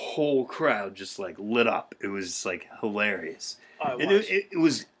 And the whole crowd just, like, lit up. It was, like, hilarious. It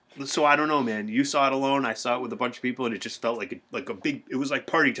was, so I don't know, man. You saw it alone. I saw it with a bunch of people, and it just felt like a big, it was like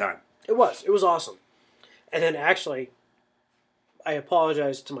party time. It was. It was awesome. And then, actually, I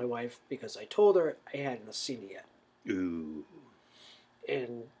apologized to my wife because I told her I hadn't seen it yet. Ooh.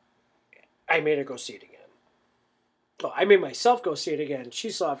 And I made her go see it again. Well, I made myself go see it again. She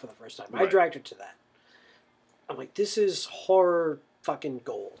saw it for the first time. I Right. dragged her to that. I'm like, this is horror fucking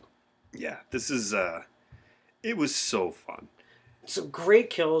gold. Yeah, this is, it was so fun. Some great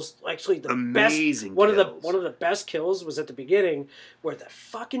kills. Actually, the Amazing best one kills. of the best kills was at the beginning, where the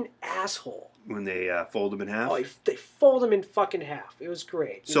fucking asshole. When they fold them in half. Oh, they fold him in fucking half. It was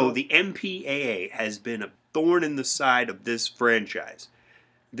great. you So know? the MPAA has been a thorn in the side of this franchise.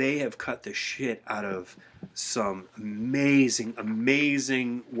 They have cut the shit out of some amazing,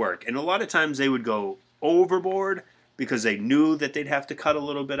 amazing work. And a lot of times they would go overboard because they knew that they'd have to cut a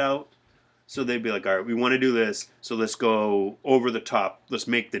little bit out. So they'd be like, all right, we want to do this, so let's go over the top. Let's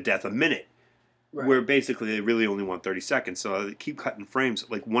make the death a minute. Right. Where basically they really only want 30 seconds. So they keep cutting frames.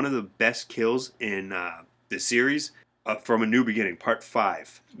 Like one of the best kills in the series, from A New Beginning, Part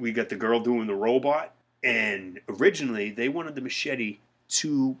 5. We got the girl doing the robot. And originally they wanted the machete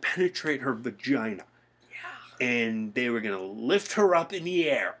to penetrate her vagina. Yeah. And they were going to lift her up in the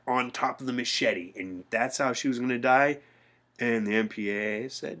air on top of the machete. And that's how she was going to die. And the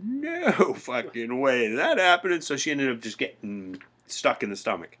MPAA said, no fucking way that happened. And so she ended up just getting stuck in the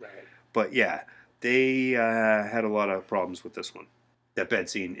stomach. Right. But yeah, they had a lot of problems with this one. That bed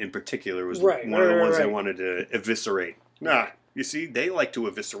scene in particular was Right, one of the right, ones they right. wanted to eviscerate. Nah, you see, they like to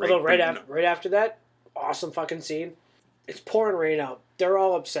eviscerate. Although but right after that, awesome fucking scene. It's pouring rain out. They're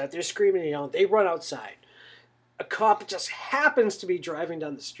all upset. They're screaming and yelling. They run outside. A cop just happens to be driving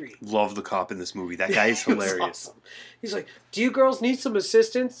down the street. Love the cop in this movie. That guy is It was hilarious. awesome. He's like, "Do you girls need some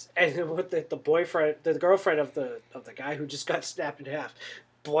assistance?" And with the boyfriend, the girlfriend of the guy who just got snapped in half,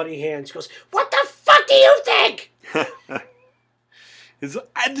 bloody hands, goes, "What the fuck do you think?" It's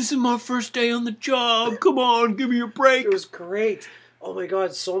like, this is my first day on the job. Come on, give me a break. It was great. Oh my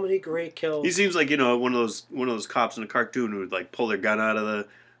god, so many great kills. He seems like, one of those cops in a cartoon who would like pull their gun out of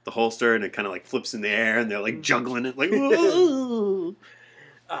the holster and it kind of like flips in the air and they're like juggling it like. Whoa.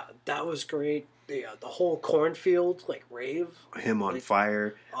 That was great. The whole cornfield like rave. Him on Like,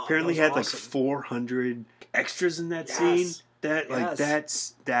 fire. oh, Apparently that had was like awesome. 400 extras in that Yes. scene.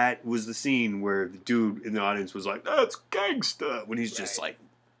 That was the scene where the dude in the audience was like, "That's gangsta," when he's just like,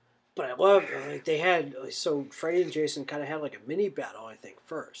 But I love like they had so Freddy and Jason kind of had like a mini battle I think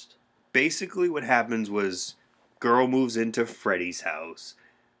first. basically what happens was girl moves into Freddy's house.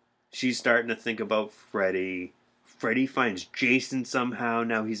 She's starting to think about Freddy. Freddy finds Jason somehow.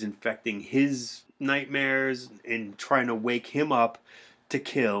 Now he's infecting his nightmares and trying to wake him up to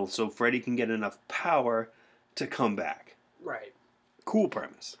kill so Freddy can get enough power to come back. Right. Cool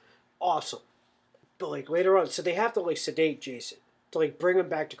premise. Awesome. But like later on, so they have to like sedate Jason to like bring him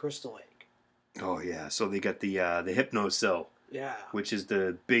back to Crystal Lake. Oh yeah, so they got the Hypnocil, Yeah. which is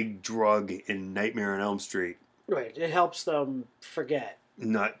the big drug in Nightmare on Elm Street. Right. It helps them forget.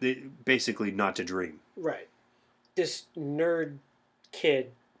 Basically not to dream. Right. This nerd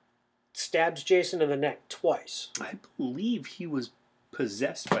kid stabs Jason in the neck twice. I believe he was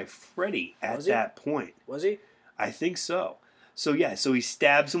possessed by Freddy at Was he? that point. Was he? I think so. So yeah, so he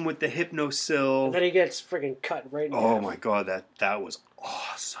stabs him with the And Hypnocil. then he gets freaking cut right in Oh half. my god, that was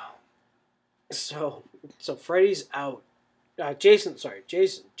awesome. So Freddy's out. Jason's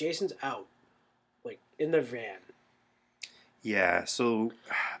out. Like in the van. Yeah, so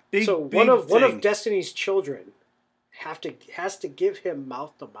big. So big one of thing. Destiny's children has to give him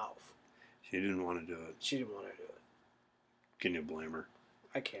mouth to mouth. She didn't want to do it. She didn't want to do it. Can you blame her?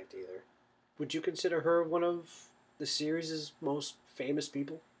 I can't either. Would you consider her one of the series' most famous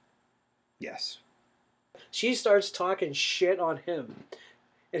people? Yes. She starts talking shit on him,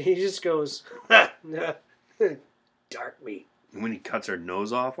 and he just goes, "Ha, nah, dark meat." And when he cuts her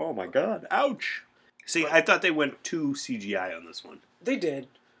nose off, oh my god, ouch. See, I thought they went too CGI on this one. They did.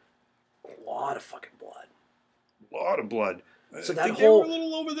 A lot of fucking blood. A lot of blood. So I that think whole- they were a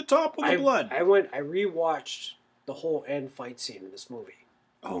little over the top with the blood. I rewatched the whole end fight scene in this movie.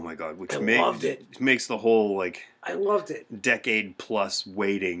 Oh my god, which I loved it. makes the whole like I loved it. decade plus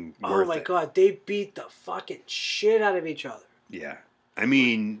waiting Oh worth my it. god, they beat the fucking shit out of each other. Yeah. I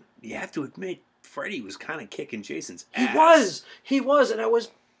mean, you have to admit, Freddy was kind of kicking Jason's ass. He was, and I was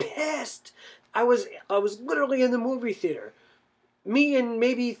pissed. I was literally in the movie theater. Me and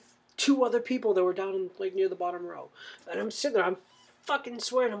maybe two other people that were down in, like near the bottom row. And I'm sitting there, I'm fucking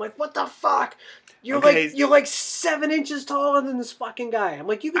swearing. I'm like, what the fuck? You're Okay. like 7 inches taller than this fucking guy. I'm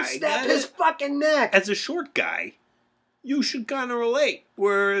like, you can I snap get his it. fucking neck. As a short guy, you should kind of relate.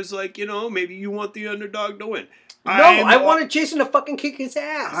 Whereas, like, maybe you want the underdog to win. No, I wanted Jason to fucking kick his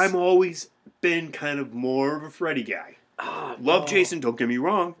ass. I'm always been kind of more of a Freddy guy. Love no. Jason, don't get me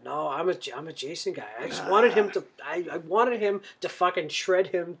wrong. No, I'm a Jason guy. I just wanted him to. I wanted him to fucking shred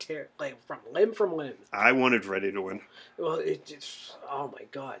him from limb. I wanted Freddy to win. Well, it's oh my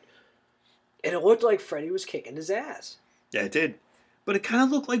god, and it looked like Freddy was kicking his ass. Yeah, it did. But it kind of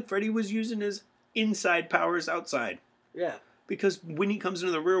looked like Freddy was using his inside powers outside. Yeah, Because when he comes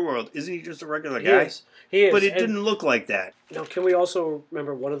into the real world, isn't he just a regular guy? He is. But it didn't look like that. Now, can we also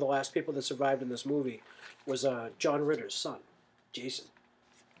remember one of the last people that survived in this movie was John Ritter's son, Jason.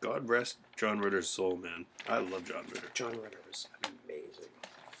 God rest John Ritter's soul, man. I love John Ritter. John Ritter was amazing.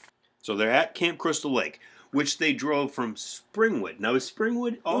 So they're at Camp Crystal Lake, which they drove from Springwood. Now, is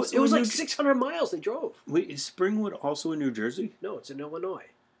Springwood also It was in like New 600 miles they drove. Wait, is Springwood also in New Jersey? No, it's in Illinois.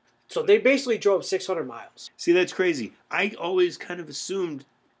 So they basically drove 600 miles. See, that's crazy. I always kind of assumed,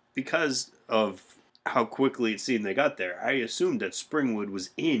 because of how quickly it seemed they got there, I assumed that Springwood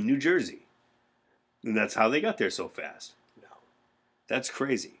was in New Jersey. And that's how they got there so fast. No. That's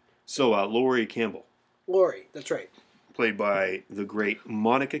crazy. So, Laurie Campbell, Lori, that's right. played by the great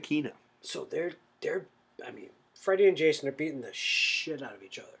Monica Keena. So Freddie and Jason are beating the shit out of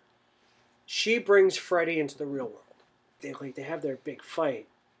each other. She brings Freddie into the real world. They have their big fight.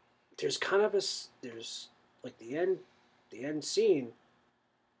 There's kind of there's like the end scene.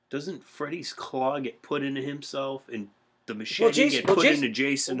 Doesn't Freddy's claw get put into himself and the machete get put into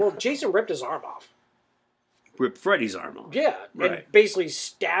Jason? Well, Jason ripped his arm off. Ripped Freddy's arm off. Yeah, Right. and basically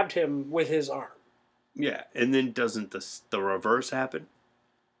stabbed him with his arm. Yeah, and then doesn't the reverse happen?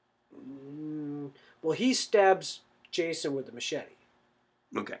 Well, he stabs Jason with the machete.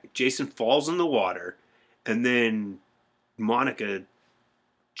 Okay, Jason falls in the water, and then Monica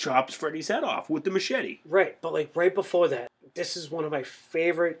chops Freddy's head off with the machete. Right, but like right before that, this is one of my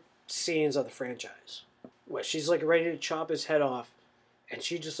favorite scenes of the franchise. Where she's like ready to chop his head off, and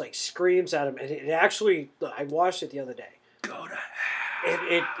she just like screams at him, and it actually, I watched it the other day. Go to hell.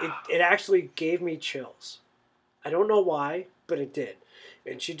 It actually gave me chills. I don't know why, but it did.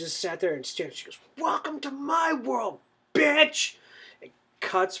 And she just sat there and stared. She goes, "Welcome to my world, bitch!" And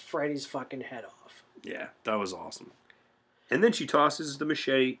cuts Freddy's fucking head off. Yeah, that was awesome. And then she tosses the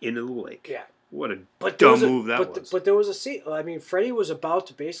machete into the lake. Yeah. What a But dumb move that was. But there was a scene. I mean, Freddy was about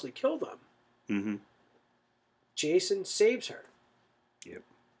to basically kill them. Mm-hmm. Jason saves her. Yep.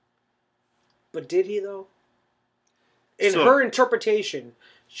 But did he, though? In So- her interpretation,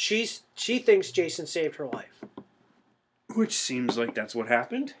 she thinks Jason saved her life. Which seems like that's what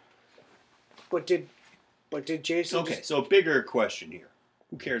happened. But did Jason... Okay, so bigger question here.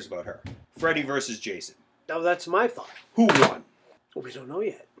 Who cares about her? Freddy versus Jason. No, that's my thought. Who won? Well, we don't know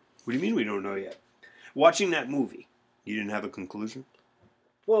yet. What do you mean we don't know yet? Watching that movie, you didn't have a conclusion?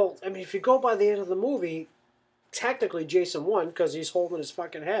 Well, I mean, if you go by the end of the movie, technically Jason won because he's holding his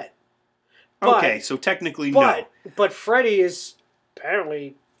fucking head. Okay, so technically no. But Freddy is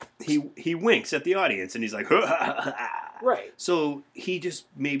apparently... He winks at the audience and he's like, Right. So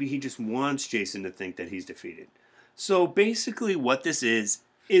maybe he just wants Jason to think that he's defeated. So basically what this is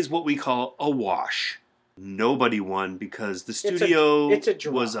what we call a wash. Nobody won because the studio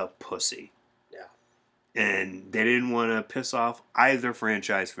was a pussy. Yeah. And they didn't want to piss off either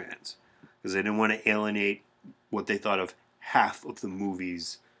franchise fans because they didn't want to alienate what they thought of half of the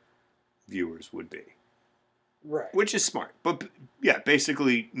movie's viewers would be. Right. Which is smart. But yeah,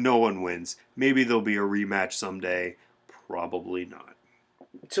 basically no one wins. Maybe there'll be a rematch someday. Probably not.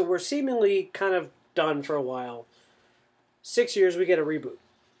 So we're seemingly kind of done for a while. 6 years, we get a reboot.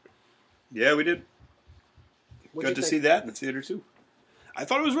 Yeah, we did. What'd Good you to think? see that in the theater too. I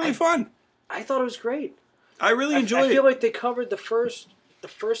thought it was really fun. I thought it was great. I really enjoyed I feel it. like they covered the first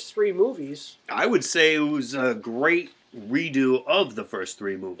three movies. I would say it was a great redo of the first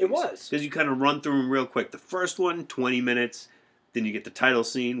three movies. It was. Because you kind of run through them real quick. The first one, 20 minutes. Then you get the title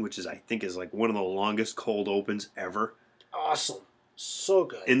scene, which I think is like one of the longest cold opens ever. Awesome. So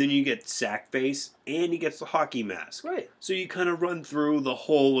good. And then you get Sackface, and he gets the hockey mask. Right. So you kind of run through the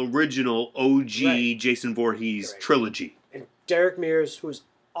whole original OG Right. Jason Voorhees Right. trilogy. And Derek Mears, who's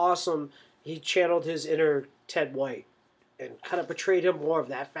awesome, he channeled his inner Ted White and kind of portrayed him more of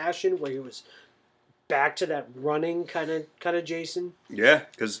that fashion where he was back to that running kind of Jason. Yeah,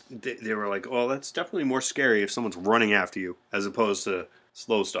 because they were like, oh, that's definitely more scary if someone's running after you as opposed to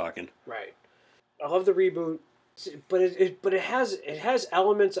slow stalking. Right. I love the reboot, but it has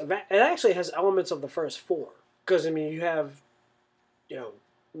elements of it actually has elements of the first four because I mean you have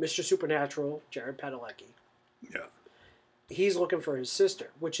Mr. Supernatural, Jared Padalecki. Yeah. He's looking for his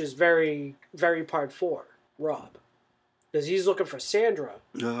sister, which is very, very part 4, Rob. Because he's looking for Sandra,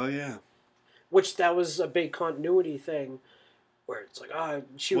 Oh, yeah. which that was a big continuity thing where it's like,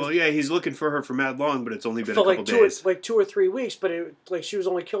 she was Well, yeah, he's looking for her for mad long, but it's only been for a couple days. like 2 or 3 weeks, but she was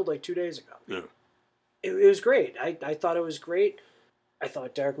only killed like 2 days ago. Yeah. It was great. I thought it was great. I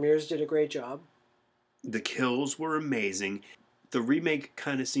thought Derek Mears did a great job. The kills were amazing. The remake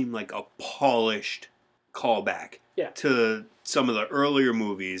kind of seemed like a polished callback to some of the earlier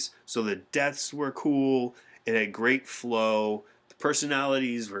movies. So the deaths were cool. It had great flow. The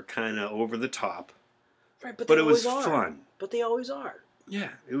personalities were kind of over the top. Right, but it was fun. But they always are. Yeah,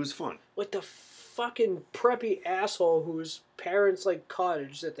 it was fun. Like the fucking preppy asshole whose parents like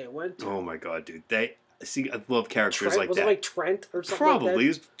cottage that they went to. Oh my god, dude! I love characters Trent, like was that. it like Trent or something? Probably like that? it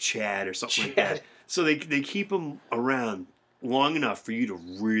was Chad or something like that. So they keep him around long enough for you to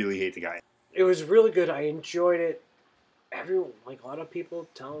really hate the guy. It was really good. I enjoyed it. Everyone, like a lot of people,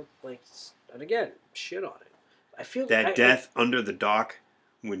 and again, shit on it. I feel that death under the dock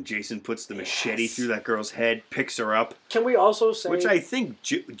when Jason puts the machete through that girl's head, picks her up. Can we also say, which I think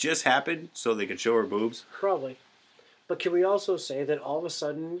just happened so they could show her boobs? Probably, but can we also say that all of a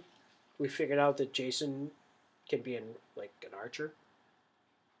sudden we figured out that Jason can be an archer?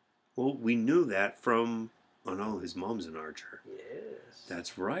 Well, we knew that from... Oh no, his mom's an archer. Yes.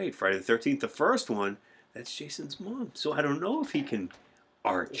 That's right. Friday the 13th, the first one, that's Jason's mom. So I don't know if he can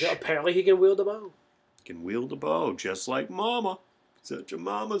arch. Yeah, apparently he can wield a bow. He can wield a bow, just like Mama. Such a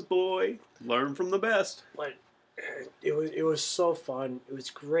mama's boy. Learn from the best. But it was so fun. It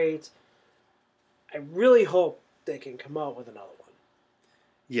was great. I really hope they can come out with another one.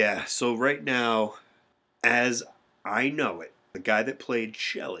 Yeah, so right now, as I know it, the guy that played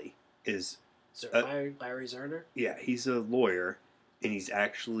Shelley is... Larry Zerner? Yeah, he's a lawyer, and he's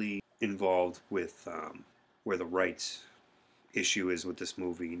actually involved with where the rights issue is with this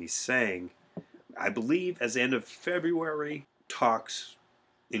movie. And he's saying, I believe as the end of February, talks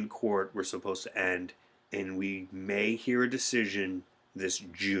in court were supposed to end, and we may hear a decision this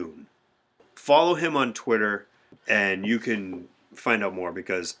June. Follow him on Twitter, and you can find out more,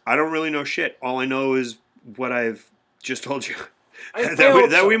 because I don't really know shit. All I know is what I've just told you.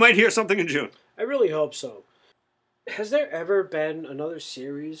 that we might hear something in June. I really hope so. Has there ever been another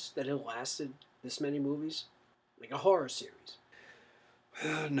series that had lasted this many movies? Like a horror series?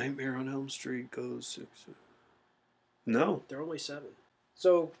 Nightmare on Elm Street goes 6. No. They're only 7.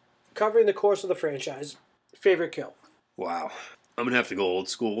 So, covering the course of the franchise, favorite kill? Wow. I'm going to have to go old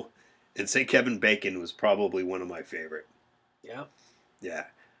school and say Kevin Bacon was probably one of my favorite. Yeah? Yeah.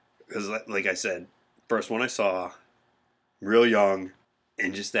 Because, like I said, first one I saw, real young,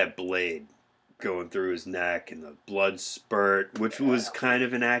 and just that blade going through his neck and the blood spurt, which was kind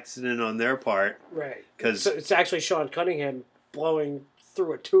of an accident on their part. Right. Because it's actually Sean Cunningham blowing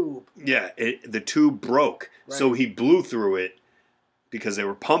through a tube. Yeah, the tube broke. Right. So he blew through it because they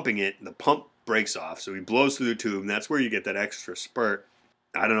were pumping it, and the pump breaks off. So he blows through the tube, and that's where you get that extra spurt.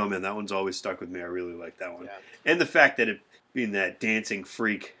 I don't know, man. That one's always stuck with me. I really like that one. Yeah. And the fact that it being that dancing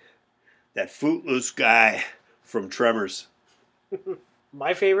freak, that footloose guy from Tremors.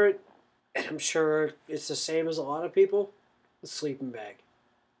 My favorite, and I'm sure it's the same as a lot of people, the sleeping bag.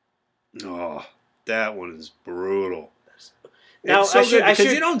 Oh, that one is brutal. Now, it's so good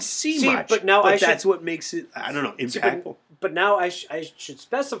because you don't see much, but that's what makes it, I don't know, impactful. But now I should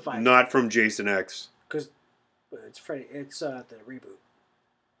specify. Not from Jason X. Because it's Freddy. It's the reboot.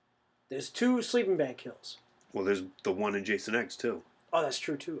 There's 2 sleeping bag kills. Well, there's the one in Jason X, too. Oh, that's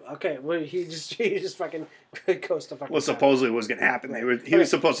true, too. Okay, well, he just fucking goes to fucking... Well, supposedly it was going to happen. Right. He was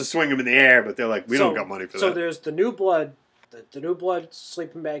supposed to swing him in the air, but they're like, we don't got money for that. So there's the New Blood, the New Blood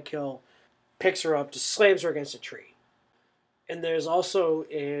sleeping bag kill, picks her up, just slams her against a tree. And there's also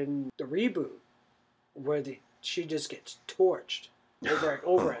in the reboot where she just gets torched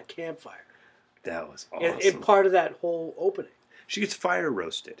over a campfire. That was awesome. And part of that whole opening. She gets fire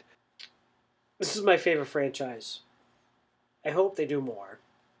roasted. This is my favorite franchise. I hope they do more.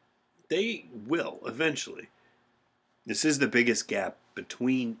 They will, eventually. This is the biggest gap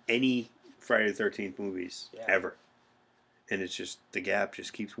between any Friday the 13th movies ever. And it's just, the gap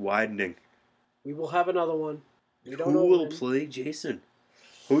just keeps widening. We will have another one. We don't know Who will when. play Jason?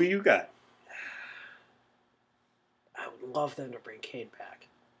 Who you got? I would love them to bring Kane back.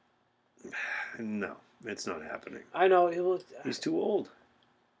 No, it's not happening. I know. He's too old.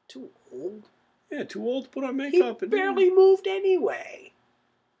 Too old? Yeah, too old to put on makeup. He barely moved anyway.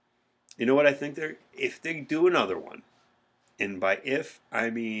 You know what I think? If they do another one, and by if, I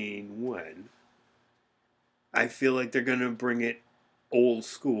mean when, I feel like they're going to bring it old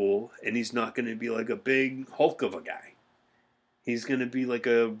school, and he's not going to be like a big Hulk of a guy. He's going to be like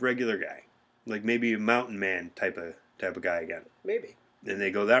a regular guy. Like maybe a mountain man type of guy again. Maybe. And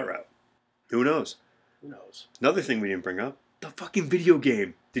they go that route. Who knows? Who knows? Another thing we didn't bring up, The fucking video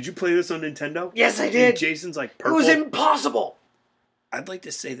game. Did you play this on Nintendo? Yes, I And did. Jason's like It purple. was impossible. I'd like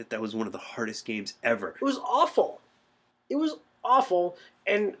to say that was one of the hardest games ever. It was awful. It was awful.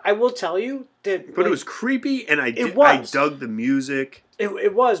 And I will tell you that... But it was creepy, and I was. dug the music.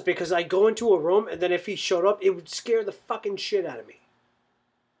 It was, because I go into a room, and then if he showed up, it would scare the fucking shit out of me.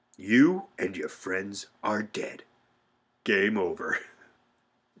 You and your friends are dead. Game over.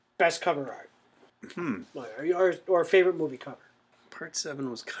 Best cover art. Or favorite movie cover. Part 7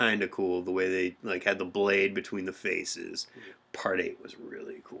 was kind of cool, the way they like had the blade between the faces. Part 8 was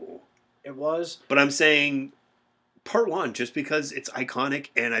really cool. It was. But I'm saying Part 1, just because it's iconic,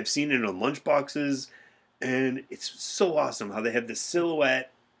 and I've seen it on lunchboxes, and it's so awesome how they have the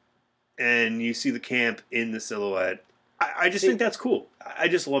silhouette, and you see the camp in the silhouette. I just think that's cool. I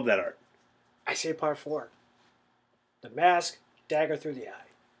just love that art. I say Part 4. The mask, dagger through the eye.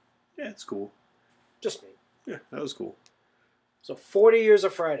 Yeah, it's cool. Just me. Yeah, that was cool. So 40 years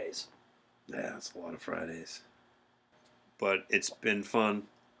of Fridays. Yeah, that's a lot of Fridays. But it's been fun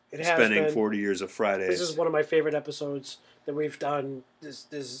It has spending been. 40 years of Fridays. This is one of my favorite episodes that we've done. This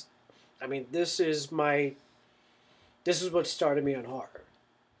is what started me on horror.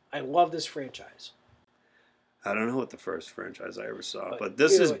 I love this franchise. I don't know what the first franchise I ever saw, But but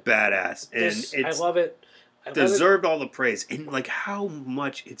this either is way, badass. And I it's love it. deserved all the praise. And like how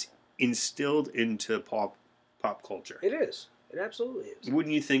much it's instilled into pop culture. It is. It absolutely is.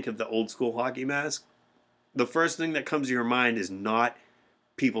 Wouldn't you think of the old school hockey mask? The first thing that comes to your mind is not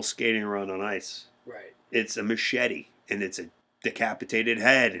people skating around on ice. Right. It's a machete, and it's a decapitated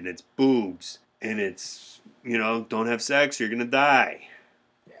head, and it's boobs, and it's, don't have sex, you're going to die.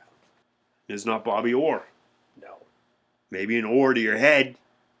 Yeah. It's not Bobby Orr. No. Maybe an oar to your head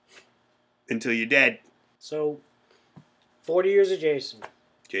until you're dead. So, 40 years of Jason.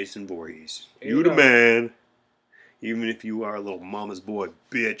 Jason Voorhees. There You you the go. man. Even if you are a little mama's boy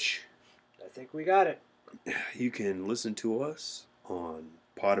bitch. I think we got it. You can listen to us on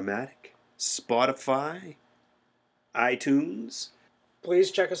Podomatic, Spotify, iTunes,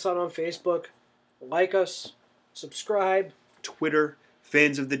 Please check us out on Facebook. Like us. Subscribe. Twitter,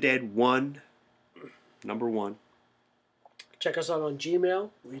 Fans of the Dead 1, number 1. Check us out on Gmail.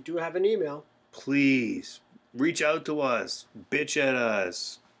 We do have an email. Please reach out to us, bitch at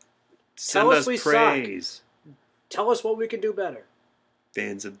us, Tell send us us we praise. Tell us what we can do better.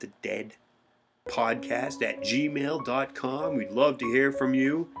 Fans of the Dead podcast at gmail.com. We'd love to hear from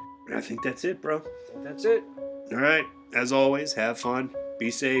you. And I think that's it, bro. That's it. All right. As always, have fun. Be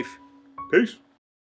safe. Peace.